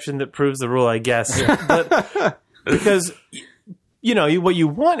 The exception that proves the rule, I guess. But because what you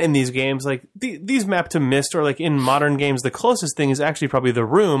want in these games, like these map to Myst, or like in modern games, the closest thing is actually probably The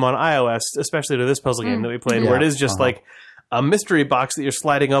Room on iOS, especially to this puzzle game that we played, where it is just like a mystery box that you're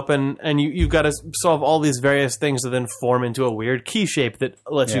sliding open, and you've got to solve all these various things that then form into a weird key shape that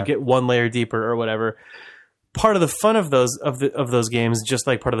lets you get one layer deeper or whatever. Part of the fun of those games, just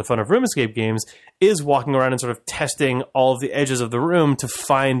like part of the fun of room escape games, is walking around and sort of testing all of the edges of the room to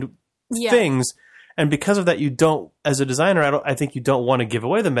find things. And because of that, you don't, as a designer, I think you don't want to give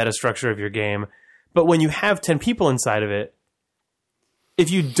away the meta structure of your game. But when you have 10 people inside of it,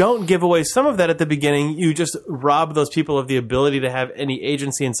 if you don't give away some of that at the beginning, you just rob those people of the ability to have any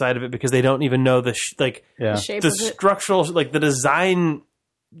agency inside of it because they don't even know the shape the of it. structural, like the design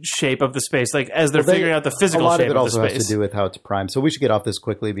shape of the space, like as they're figuring out the physical shape of the space. A lot of it also has to do with how it's primed. So we should get off this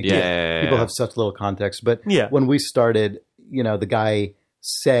quickly because people have such little context. But when we started, the guy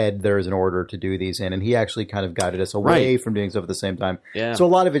said there is an order to do these in, and he actually kind of guided us away from doing stuff at the same time. Yeah. So a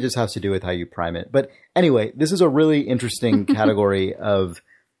lot of it just has to do with how you prime it. But anyway, this is a really interesting category of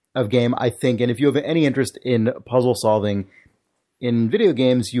game, I think. And if you have any interest in puzzle solving in video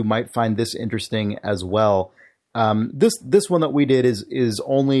games, you might find this interesting as well. This one that we did is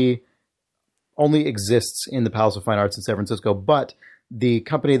only exists in the Palace of Fine Arts in San Francisco, but the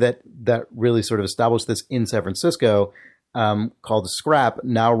company that really sort of established this in San Francisco, called Scrap,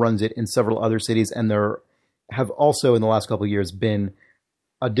 now runs it in several other cities, and there have also in the last couple of years been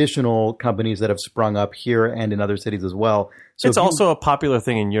additional companies that have sprung up here and in other cities as well. So it's also a popular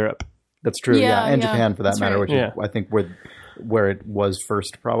thing in Europe. That's true, and Japan for that matter, which is, I think where it was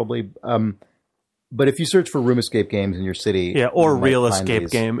first probably. But if you search for Room Escape games in your city, or Real Escape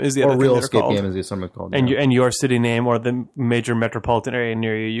Game is the other thing Real Escape Game is something called, and your city name or the major metropolitan area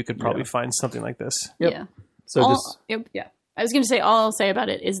near you, you could probably find something like this. Yep. Yeah. So I was going to say, all I'll say about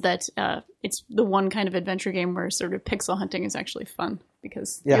it is that it's the one kind of adventure game where sort of pixel hunting is actually fun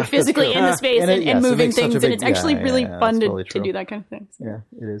because you're physically in the space and moving things, and it's actually really fun to do that kind of thing. So. Yeah,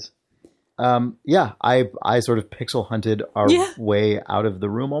 it is. I sort of pixel hunted our way out of the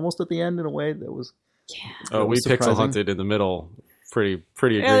room almost at the end in a way that was. Yeah. Oh, we pixel hunted in the middle. Pretty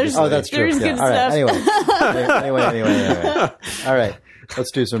egregious. Oh, that's true. Good All right. stuff. Anyway. All right.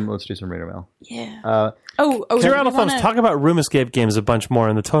 Let's do some reader mail. Yeah. Zero out of thumbs. Talk about Room Escape games a bunch more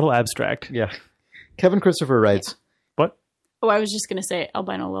in the total abstract. Yeah. Kevin Christopher writes. What? Oh, I was just going to say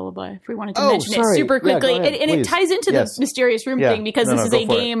Albino Lullaby, if we wanted to mention it super quickly. Ahead, and it ties into the Mysterious Room thing because this is a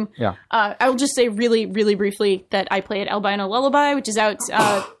game. I'll just say really, really briefly that I played Albino Lullaby, which is out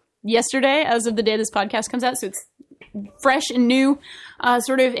yesterday as of the day this podcast comes out. So it's fresh and new,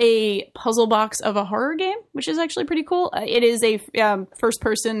 sort of a puzzle box of a horror game, which is actually pretty cool. It is a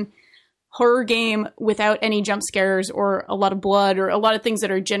first-person horror game without any jump scares or a lot of blood or a lot of things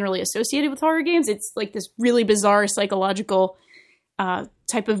that are generally associated with horror games. It's like this really bizarre psychological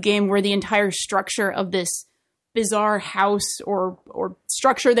type of game where the entire structure of this bizarre house or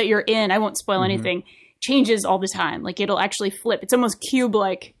structure that you're in, I won't spoil anything, changes all the time. Like it'll actually flip. It's almost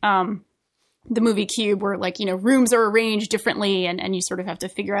Cube-like. The movie Cube, where rooms are arranged differently, and you sort of have to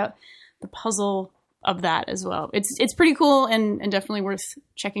figure out the puzzle of that as well. It's pretty cool and definitely worth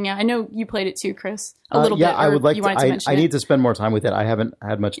checking out. I know you played it too, Chris, a little bit. Yeah, I would like to. I need to to spend more time with it. I haven't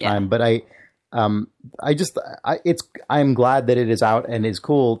had much time, but I'm glad that it is out and is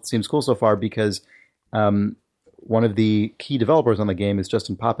cool. It seems cool so far because one of the key developers on the game is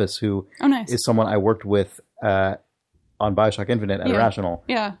Justin Pappas, who is someone I worked with on BioShock Infinite at Irrational,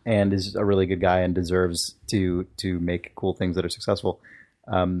 and is a really good guy and deserves to make cool things that are successful.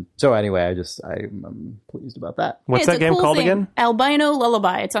 So anyway, I'm pleased about that. What's that game called again? Albino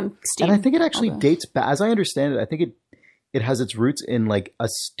Lullaby. It's on Steam. And I think it actually dates back, as I understand it, I think it has its roots in like a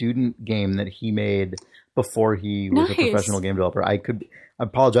student game that he made before he was a professional game developer. I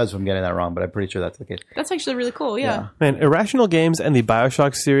apologize if I'm getting that wrong, but I'm pretty sure that's the case. That's actually really cool, yeah. Man, Irrational Games and the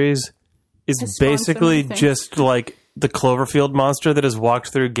BioShock series is basically just like the Cloverfield monster that has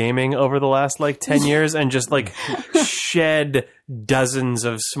walked through gaming over the last 10 years and just shed dozens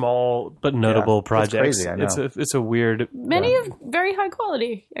of small but notable projects. Crazy, I know. It's a weird, many of very high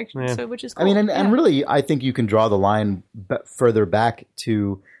quality, actually, so which is cool. I mean, and really, I think you can draw the line further back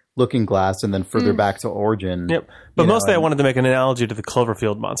to Looking Glass and then further back to Origin. Yep, but mostly I wanted to make an analogy to the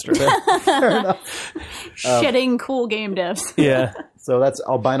Cloverfield monster. Fair enough. Shedding cool game devs. Yeah. So that's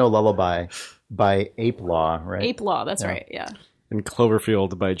Albino Lullaby by Ape Law, right? Ape Law, that's right, yeah. And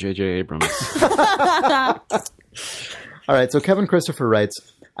Cloverfield by J.J. Abrams. All right, so Kevin Christopher writes,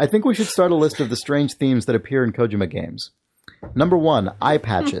 I think we should start a list of the strange themes that appear in Kojima games. Number 1, eye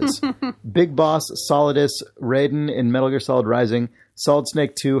patches. Big Boss, Solidus, Raiden in Metal Gear Solid Rising. Solid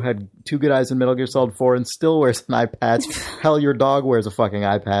Snake 2 had 2 good eyes in Metal Gear Solid 4 and still wears an eye patch. Hell, your dog wears a fucking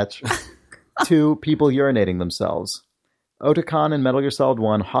eye patch. 2, people urinating themselves. Otacon in Metal Gear Solid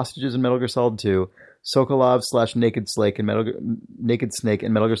 1, Hostages in Metal Gear Solid 2, Sokolov/Naked Snake in Metal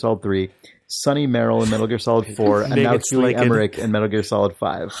Gear Solid 3, Sonny Merrill in Metal Gear Solid 4, and now Huey Emmerich in Metal Gear Solid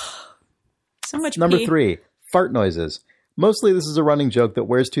 5. So much Number pee. 3, fart noises. Mostly this is a running joke that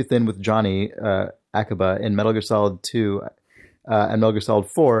wears too thin with Johnny Akiba in Metal Gear Solid 2 and Metal Gear Solid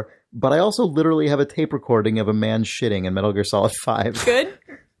 4, but I also literally have a tape recording of a man shitting in Metal Gear Solid 5. Good.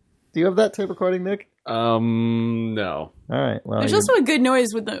 Do you have that tape recording, Nick? No. All right. Well, There's also a good noise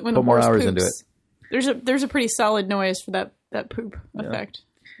when the put more horse hours poops. into it. There's a pretty solid noise for that poop effect.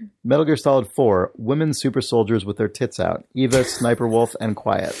 Metal Gear Solid 4, women super soldiers with their tits out. Eva, Sniper Wolf, and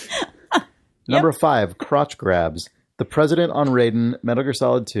Quiet. Number 5, crotch grabs. The President on Raiden, Metal Gear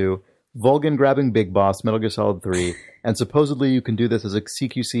Solid 2. Vulcan grabbing Big Boss, Metal Gear Solid 3. And supposedly you can do this as a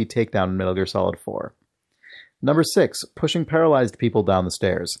CQC takedown in Metal Gear Solid 4. Number 6, pushing paralyzed people down the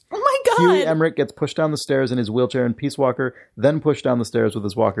stairs. Oh my god! Huey Emmerich gets pushed down the stairs in his wheelchair in Peace Walker, then pushed down the stairs with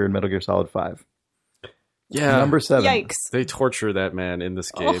his walker in Metal Gear Solid 5. Yeah. Number 7. Yikes. They torture that man in this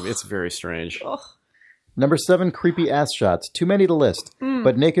game. It's very strange. Number 7, creepy ass shots. Too many to list.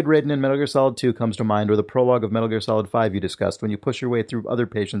 But Naked Raiden in Metal Gear Solid 2 comes to mind, or the prologue of Metal Gear Solid 5 you discussed, when you push your way through other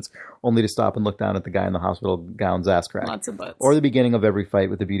patients only to stop and look down at the guy in the hospital gown's ass crack. Lots of butts. Or the beginning of every fight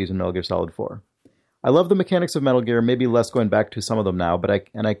with the beauties in Metal Gear Solid 4. I love the mechanics of Metal Gear, maybe less going back to some of them now, but I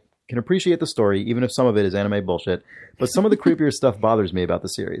can appreciate the story, even if some of it is anime bullshit. But some of the creepier stuff bothers me about the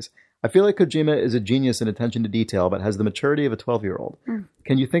series. I feel like Kojima is a genius in attention to detail, but has the maturity of a 12-year-old.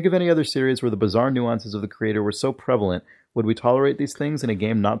 Can you think of any other series where the bizarre nuances of the creator were so prevalent? Would we tolerate these things in a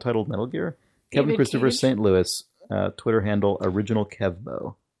game not titled Metal Gear? Kevin David Christopher, Cage. St. Louis, Twitter handle Original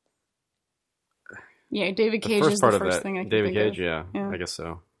Kevbo. Yeah, David The Cage first is part the of first that, thing I can David think Cage, of. yeah, I guess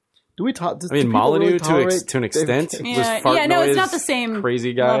so. Do we talk? I mean, Molyneux to an extent. Cage? Yeah, Just fart yeah, no, it's noise, not the same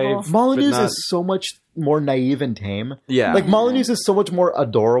crazy guy. level. Molyneux but not- is so much more naive and tame. Yeah. Like Molyneux is so much more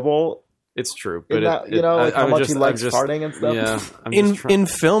adorable. It's true, In but that, you know, like how much he likes just, farting and stuff. Yeah, I'm In just trying- in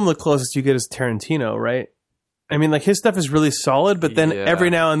film, the closest you get is Tarantino, right? I mean, like his stuff is really solid, but then Yeah. every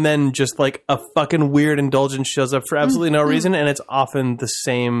now and then, just like a fucking weird indulgence shows up for absolutely no reason, and it's often the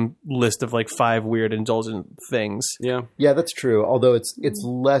same list of like 5 weird indulgent things. yeah. Yeah, that's true. Although it's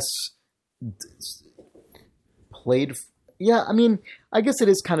less played. Yeah, I mean, I guess it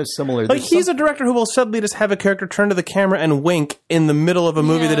is kind of similar. Like he's a director who will suddenly just have a character turn to the camera and wink in the middle of a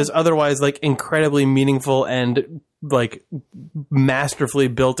movie Yeah. that is otherwise like incredibly meaningful and like masterfully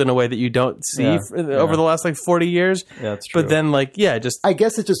built in a way that you don't see Yeah. over the last like 40 years. Yeah, that's true. But then like, yeah, just I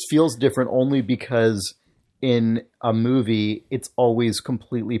guess it just feels different only because in a movie it's always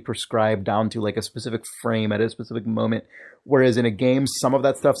completely prescribed down to like a specific frame at a specific moment, whereas in a game some of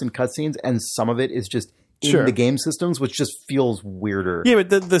that stuff's in cutscenes and some of it is just in Sure. the game systems, which just feels weirder. yeah,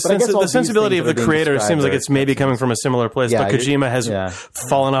 but the I guess all the these sensibility things of that the are being creator described seems like are it's maybe coming from a similar place, Yeah, but Kojima has yeah.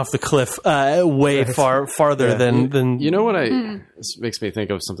 fallen off the cliff way farther Yeah. than You know what this makes me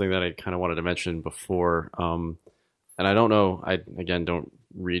think of something that I kind of wanted to mention before, and I don't know. I don't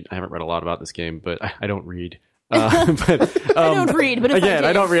read. I haven't read a lot about this game, but I don't read. But I don't read, but if again,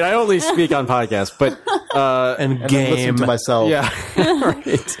 I don't read. I only speak on podcasts. But and And then game. listen to myself. yeah,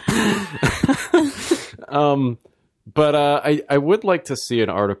 right. But I would like to see an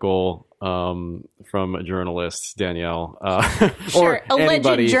article from a journalist, Danielle, Sure, or alleged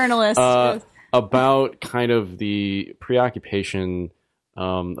anybody, journalist. about kind of the preoccupation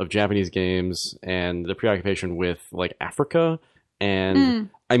of Japanese games and the preoccupation with like Africa. And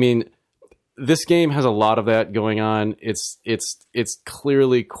I mean, this game has a lot of that going on. It's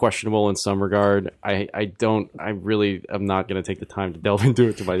clearly questionable in some regard. I really am not going to take the time to delve into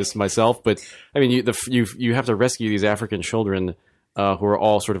it myself. But I mean, you have to rescue these African children who are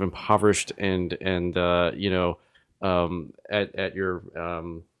all sort of impoverished and at your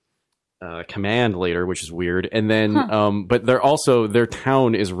command later, which is weird. And then, but their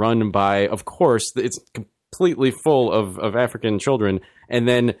town is run by, of course, it's completely full of African children. And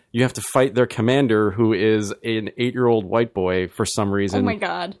then you have to fight their commander, who is an 8-year-old white boy for some reason. Oh my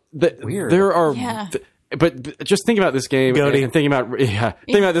god. Weird. There are, Yeah. but just think about this game Goaty. and thinking about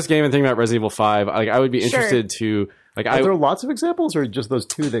this game and thinking about Resident Evil 5. Like, I would be Sure. interested to like. Are there lots of examples, or just those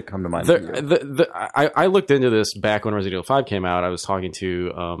two that come to mind? I looked into this back when Resident Evil 5 came out. I was talking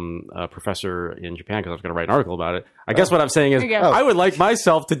to a professor in Japan because I was going to write an article about it. I guess what I'm saying is There you go. I would like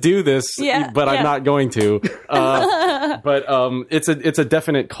myself to do this, Yeah, but I'm yeah. not going to. But it's a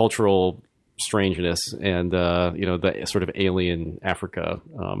definite cultural strangeness and the sort of alien Africa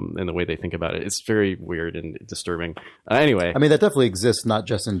and the way they think about it. It's very weird and disturbing. Anyway, I mean, that definitely exists, not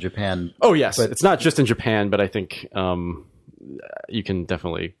just in Japan. oh yes, but- it's not just in Japan, but I think you can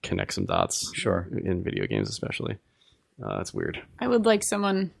definitely connect some dots. Sure. In video games, especially. That's weird. I would like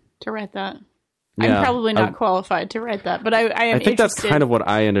someone to write that. Yeah, I'm probably not qualified to write that, but I am I think that's interested. kind of what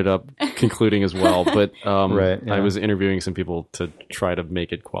I ended up concluding as well. But Right, yeah. I was interviewing some people to try to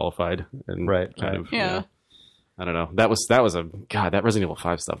make it qualified, and Right, kind right. of Yeah. I don't know. That was that Resident Evil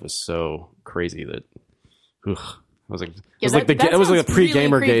 5 stuff was so crazy that it was like it was like that it was like a sounds really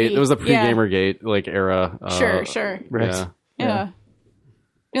pre-Gamergate. creepy. It was the Yeah. pre-Gamergate like era. Sure. Right. Yeah.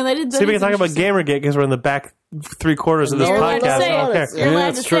 No, that is, See, we can talk about Gamergate because we're in the back 3/4 of this You're allowed to podcast. say I don't care. it. You're allowed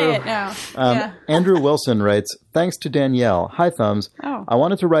to that's true. say it now. Yeah. Andrew Wilson writes, thanks to Danielle. Hi, Thumbs. Oh. I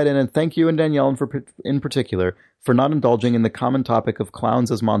wanted to write in and thank you and Danielle in particular for not indulging in the common topic of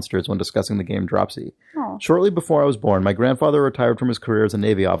clowns as monsters when discussing the game Dropsy. Oh. Shortly before I was born, my grandfather retired from his career as a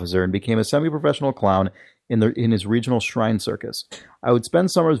Navy officer and became a semi-professional clown in his regional shrine circus. I would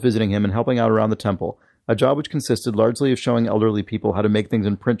spend summers visiting him and helping out around the temple, a job which consisted largely of showing elderly people how to make things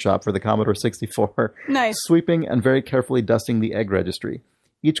in print shop for the Commodore 64, Nice. sweeping and very carefully dusting the egg registry.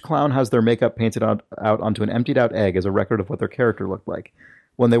 Each clown has their makeup painted out onto an emptied-out egg as a record of what their character looked like.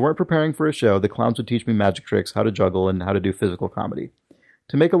 When they weren't preparing for a show, the clowns would teach me magic tricks, how to juggle, and how to do physical comedy.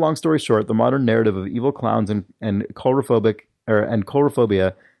 To make a long story short, the modern narrative of evil clowns and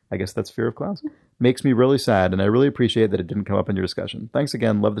coulrophobia, I guess that's fear of clowns, makes me really sad, and I really appreciate that it didn't come up in your discussion. Thanks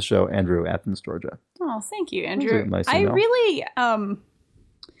again. Love the show. Andrew, Athens, Georgia. Oh, thank you, Andrew. Nice I email. really,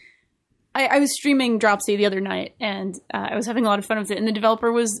 I was streaming Dropsy the other night, and I was having a lot of fun with it. And the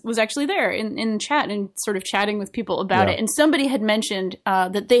developer was actually there in chat and sort of chatting with people about Yeah. it. And somebody had mentioned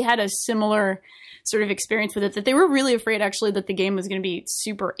that they had a similar sort of experience with it, that they were really afraid actually that the game was going to be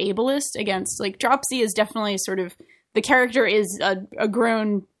super ableist against, like, Dropsy is definitely sort of, the character is a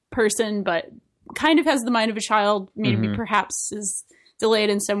grown person, but kind of has the mind of a child, maybe perhaps is delayed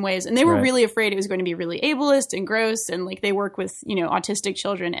in some ways. And they were Right. really afraid it was going to be really ableist and gross, and like they work with, autistic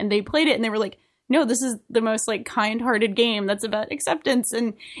children, and they played it and they were like, no, this is the most like kind-hearted game that's about acceptance,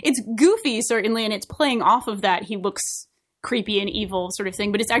 and it's goofy certainly, and it's playing off of that he looks creepy and evil sort of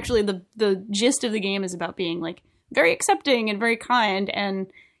thing, but it's actually the gist of the game is about being like very accepting and very kind. And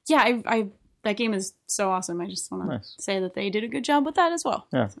yeah, I that game is so awesome. I just want to say that they did a good job with that as well.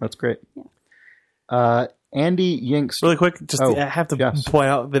 Yeah, that's great. Andy Yinks. Really quick, just I have to point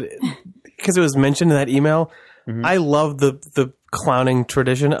out that because it was mentioned in that email, I love the clowning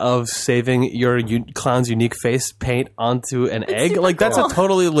tradition of saving your clown's unique face paint onto an egg. Like, that's a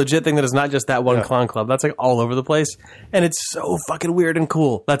totally legit thing that is not just that one clown club. That's like all over the place. And it's so fucking weird and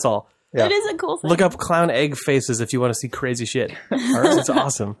cool. That's all. Yeah. It is a cool thing. Look up clown egg faces if you want to see crazy shit. All right, it's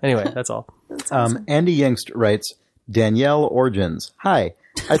awesome. Anyway, that's all. Andy Yingst writes, Danielle Origins. Hi.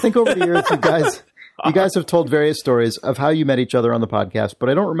 I think over the years you guys have told various stories of how you met each other on the podcast, but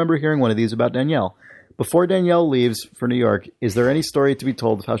I don't remember hearing one of these about Danielle. Before Danielle leaves for New York, is there any story to be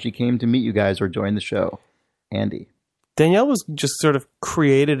told of how she came to meet you guys or join the show? Andy. Danielle was just sort of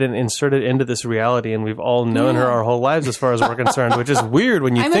created and inserted into this reality, and we've all known her our whole lives as far as we're concerned, which is weird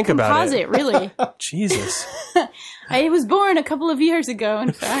when you think about it. I'm a composite, really. Jesus. I was born a couple of years ago,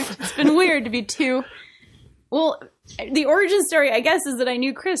 in fact. It's been weird to be two. Well, the origin story, I guess, is that I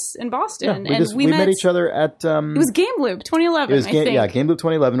knew Chris in Boston. Yeah, and we met each other at... it was Game Loop 2011, I think. Yeah, Game Loop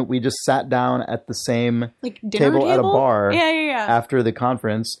 2011. We just sat down at the same dinner table at a bar yeah. after the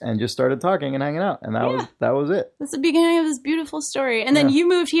conference and just started talking and hanging out. And that was it. That's the beginning of this beautiful story. And then you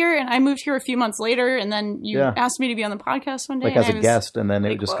moved here, and I moved here a few months later, and then you asked me to be on the podcast one day. Like as a guest, and then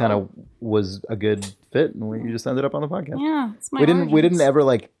it just kind of was a good fit, and we just ended up on the podcast. Yeah, it's my We didn't ever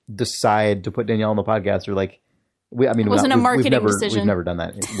like decide to put Danielle on the podcast or like... it wasn't a marketing decision. We've never done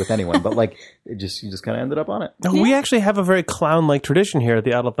that with anyone, but like you just kind of ended up on it. No, we actually have a very clown-like tradition here at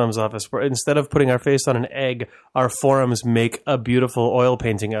the Idle Thumbs office, where instead of putting our face on an egg, our forums make a beautiful oil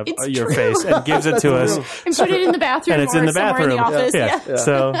painting of your face and gives it to us. And put it in the bathroom, and it's in the bathroom. In the office. Yeah.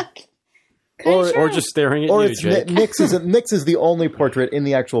 So, or just staring at you, Jake. Nix is the only portrait in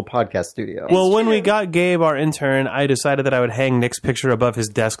the actual podcast studio. Well, when we got Gabe, our intern, I decided that I would hang Nick's picture above his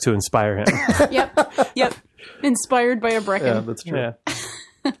desk to inspire him. Yep. Inspired by a Brecken. Yeah, that's true. Yeah.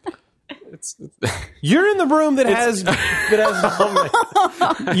 You're in the room that has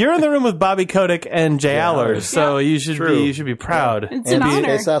you're in the room with Bobby Kotick and Jay Allers, so you should be proud. It's an honor.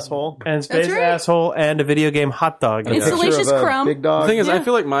 Space Asshole. And Space Asshole and a video game hot dog. It's Salacious Crumb. Big dog. The thing is, I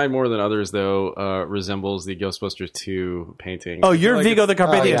feel like mine more than others, though, resembles the Ghostbusters 2 painting. Oh, you're like Vigo the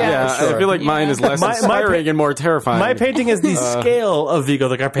Carpathian. Yeah, I feel like mine is less inspiring and more terrifying. My painting is the scale of Vigo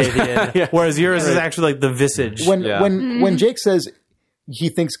the Carpathian, whereas yours is actually like the visage. When Jake says he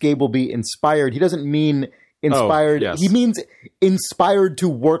thinks Gabe will be inspired, he doesn't mean inspired. He means inspired to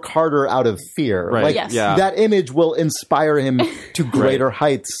work harder out of fear. Right. Like that image will inspire him to greater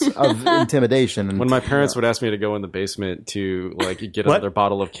heights of intimidation. And, when my parents would ask me to go in the basement to like get another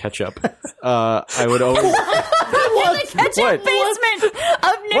bottle of ketchup, I would always In the ketchup basement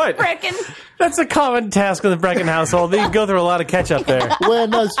of Nick Brecken. That's a common task in the Brecken household. You go through a lot of ketchup there.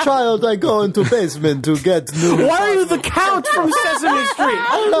 When as child I go into basement to get new. Why are you the Count from Sesame Street?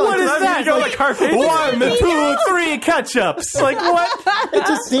 What is that? Like One, 2, 3 ketchups. Like what? It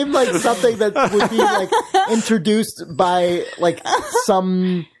just seemed like something that would be like introduced by like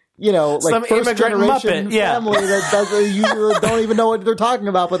some, you know, like Some first immigrant generation Muppet, yeah. family that doesn't, you don't even know what they're talking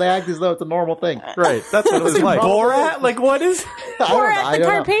about, but they act as though it's a normal thing. Right. That's what it was like. Borat? Like what is? Borat the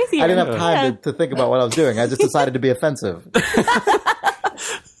Carpathian. I didn't have time to think about what I was doing. I just decided to be offensive.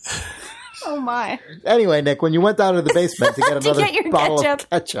 Oh my. Anyway, Nick, when you went down to the basement to get another get your bottle ketchup.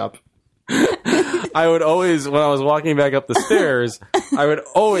 of ketchup, I would always, when I was walking back up the stairs, I would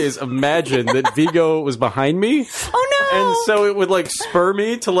always imagine that Vigo was behind me. Oh no. And so it would like spur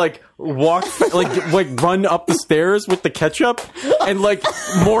me to like walk, like run up the stairs with the ketchup and like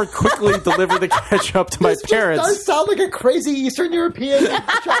more quickly deliver the ketchup to my parents. does sound like a crazy Eastern European.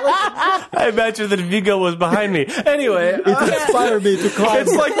 I imagine that Vigo was behind me. Anyway, It inspired me to climb.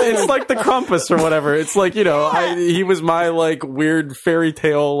 It's like the Krampus or whatever. It's like, you know, he was my like weird fairy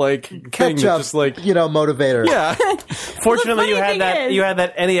tale like thing that ketchup, just like, you know, motivator. yeah. fortunately, you funny had thing is- you had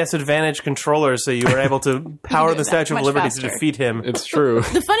that NES Advantage controller, so you were able to power did the that Statue of much Liberty faster. to defeat him. It's true.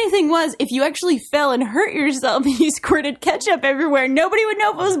 The funny thing was, if you actually fell and hurt yourself and you squirted ketchup everywhere, nobody would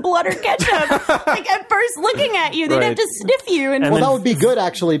know if it was blood or ketchup. Like at first looking at you, they'd have Right. to sniff you. And And Well, then- that would be good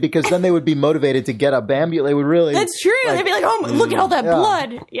actually, because then they would be motivated to get up ambulance. They would really. that's true. They'd be like, "Oh, look at all that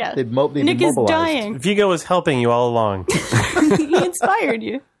blood." Yeah, They'd be Nick is mobilized. dying. Vigo was helping you all along. He inspired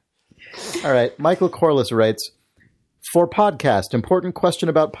you. All right. Michael Corliss writes, for podcast, important question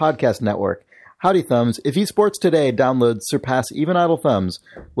about podcast network. Howdy Thumbs, if Esports Today downloads surpass even Idle Thumbs,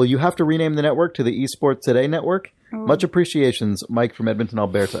 will you have to rename the network to the Esports Today network? Much appreciations, Mike from Edmonton,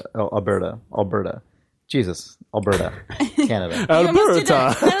 Alberta. Jesus, Alberta, Canada. You almost did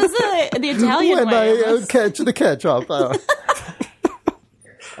that. That was the Italian When way. I almost. catch the ketchup.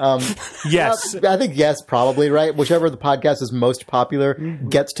 Yes. I think yes, probably, right? Whichever the podcast is most popular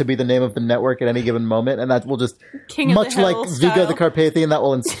gets to be the name of the network at any given moment, and that will just, King of the much like Hill Vigo style. the Carpathian, that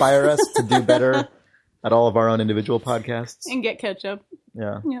will inspire us to do better at all of our own individual podcasts. And get ketchup.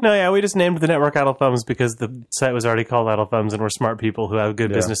 Yeah. No, yeah, we just named the network Idle Thumbs because the site was already called Idle Thumbs, and we're smart people who have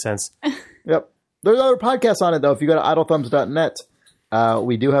good business sense. Yep. There's other podcasts on it, though. If you go to idlethumbs.net,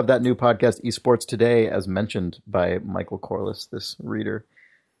 we do have that new podcast, Esports Today, as mentioned by Michael Corliss, this reader,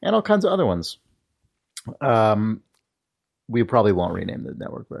 and all kinds of other ones. We probably won't rename the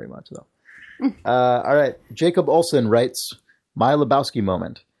network very much, though. All right. Jacob Olson writes, My Lebowski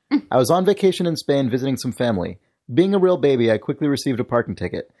moment. I was on vacation in Spain visiting some family. Being a real baby, I quickly received a parking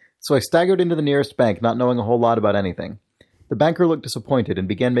ticket, so I staggered into the nearest bank, not knowing a whole lot about anything. The banker looked disappointed and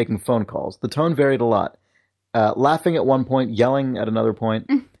began making phone calls. The tone varied a lot. Laughing at one point, yelling at another point.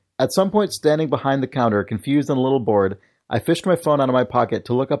 At some point, standing behind the counter, confused and a little bored, I fished my phone out of my pocket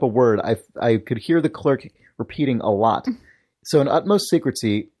to look up a word I could hear the clerk repeating a lot. So in utmost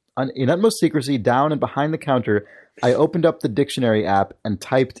secrecy, down and behind the counter, I opened up the dictionary app and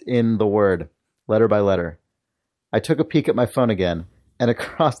typed in the word, letter by letter. I took a peek at my phone again, and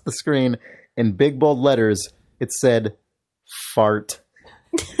across the screen, in big bold letters, it said, fart.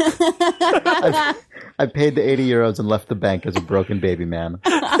 I paid the 80 euros and left the bank as a broken baby man.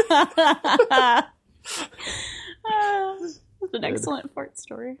 That's an excellent fart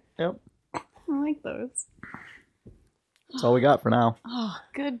story. Yep. I like those. That's all we got for now. Oh,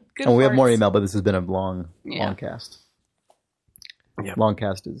 good. And we have more farts. email, but this has been a long Yeah. cast. Yep. Long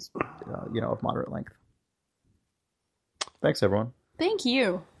cast is, of moderate length. Thanks, everyone. Thank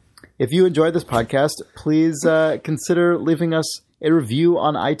you. If you enjoyed this podcast, please consider leaving us a review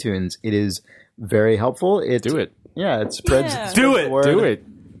on iTunes. It is very helpful. Do it. Yeah, it spreads. Yeah. Do it. the word. Do it.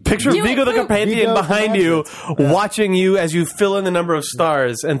 Picture Do Vigo it, the Vigo. Carpathian Vigo behind you, watching you as you fill in the number of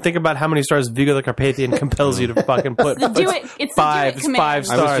stars, and think about how many stars Vigo the Carpathian compels you to fucking put. Do it. It's Five. the do it It's command. 5 I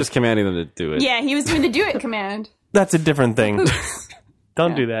stars. was just commanding them to do it. Yeah, he was doing the do it command. That's a different thing.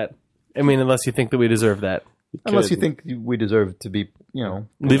 Don't do that. I mean, unless you think that we deserve that. Unless you Good. think we deserve to be,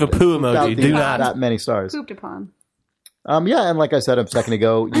 Leave a poo without emoji. the- Do not. that many stars. Pooped upon. Yeah, and like I said a second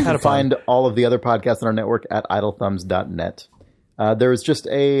ago, you can Had fun. find all of the other podcasts on our network at idlethumbs.net. There was just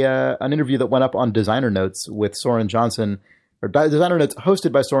an interview that went up on Designer Notes with Soren Johnson, or Designer Notes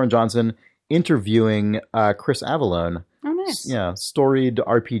hosted by Soren Johnson, interviewing Chris Avalone. Oh, nice. Yeah, storied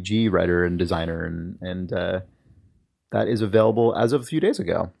RPG writer and designer, and that is available as of a few days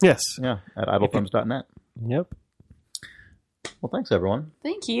ago. Yes. Yeah, at idlethumbs.net. Yep. Well, thanks, everyone.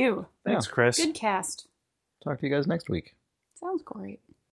 Thank you. Thanks, Chris. Good cast. Talk to you guys next week. Sounds great.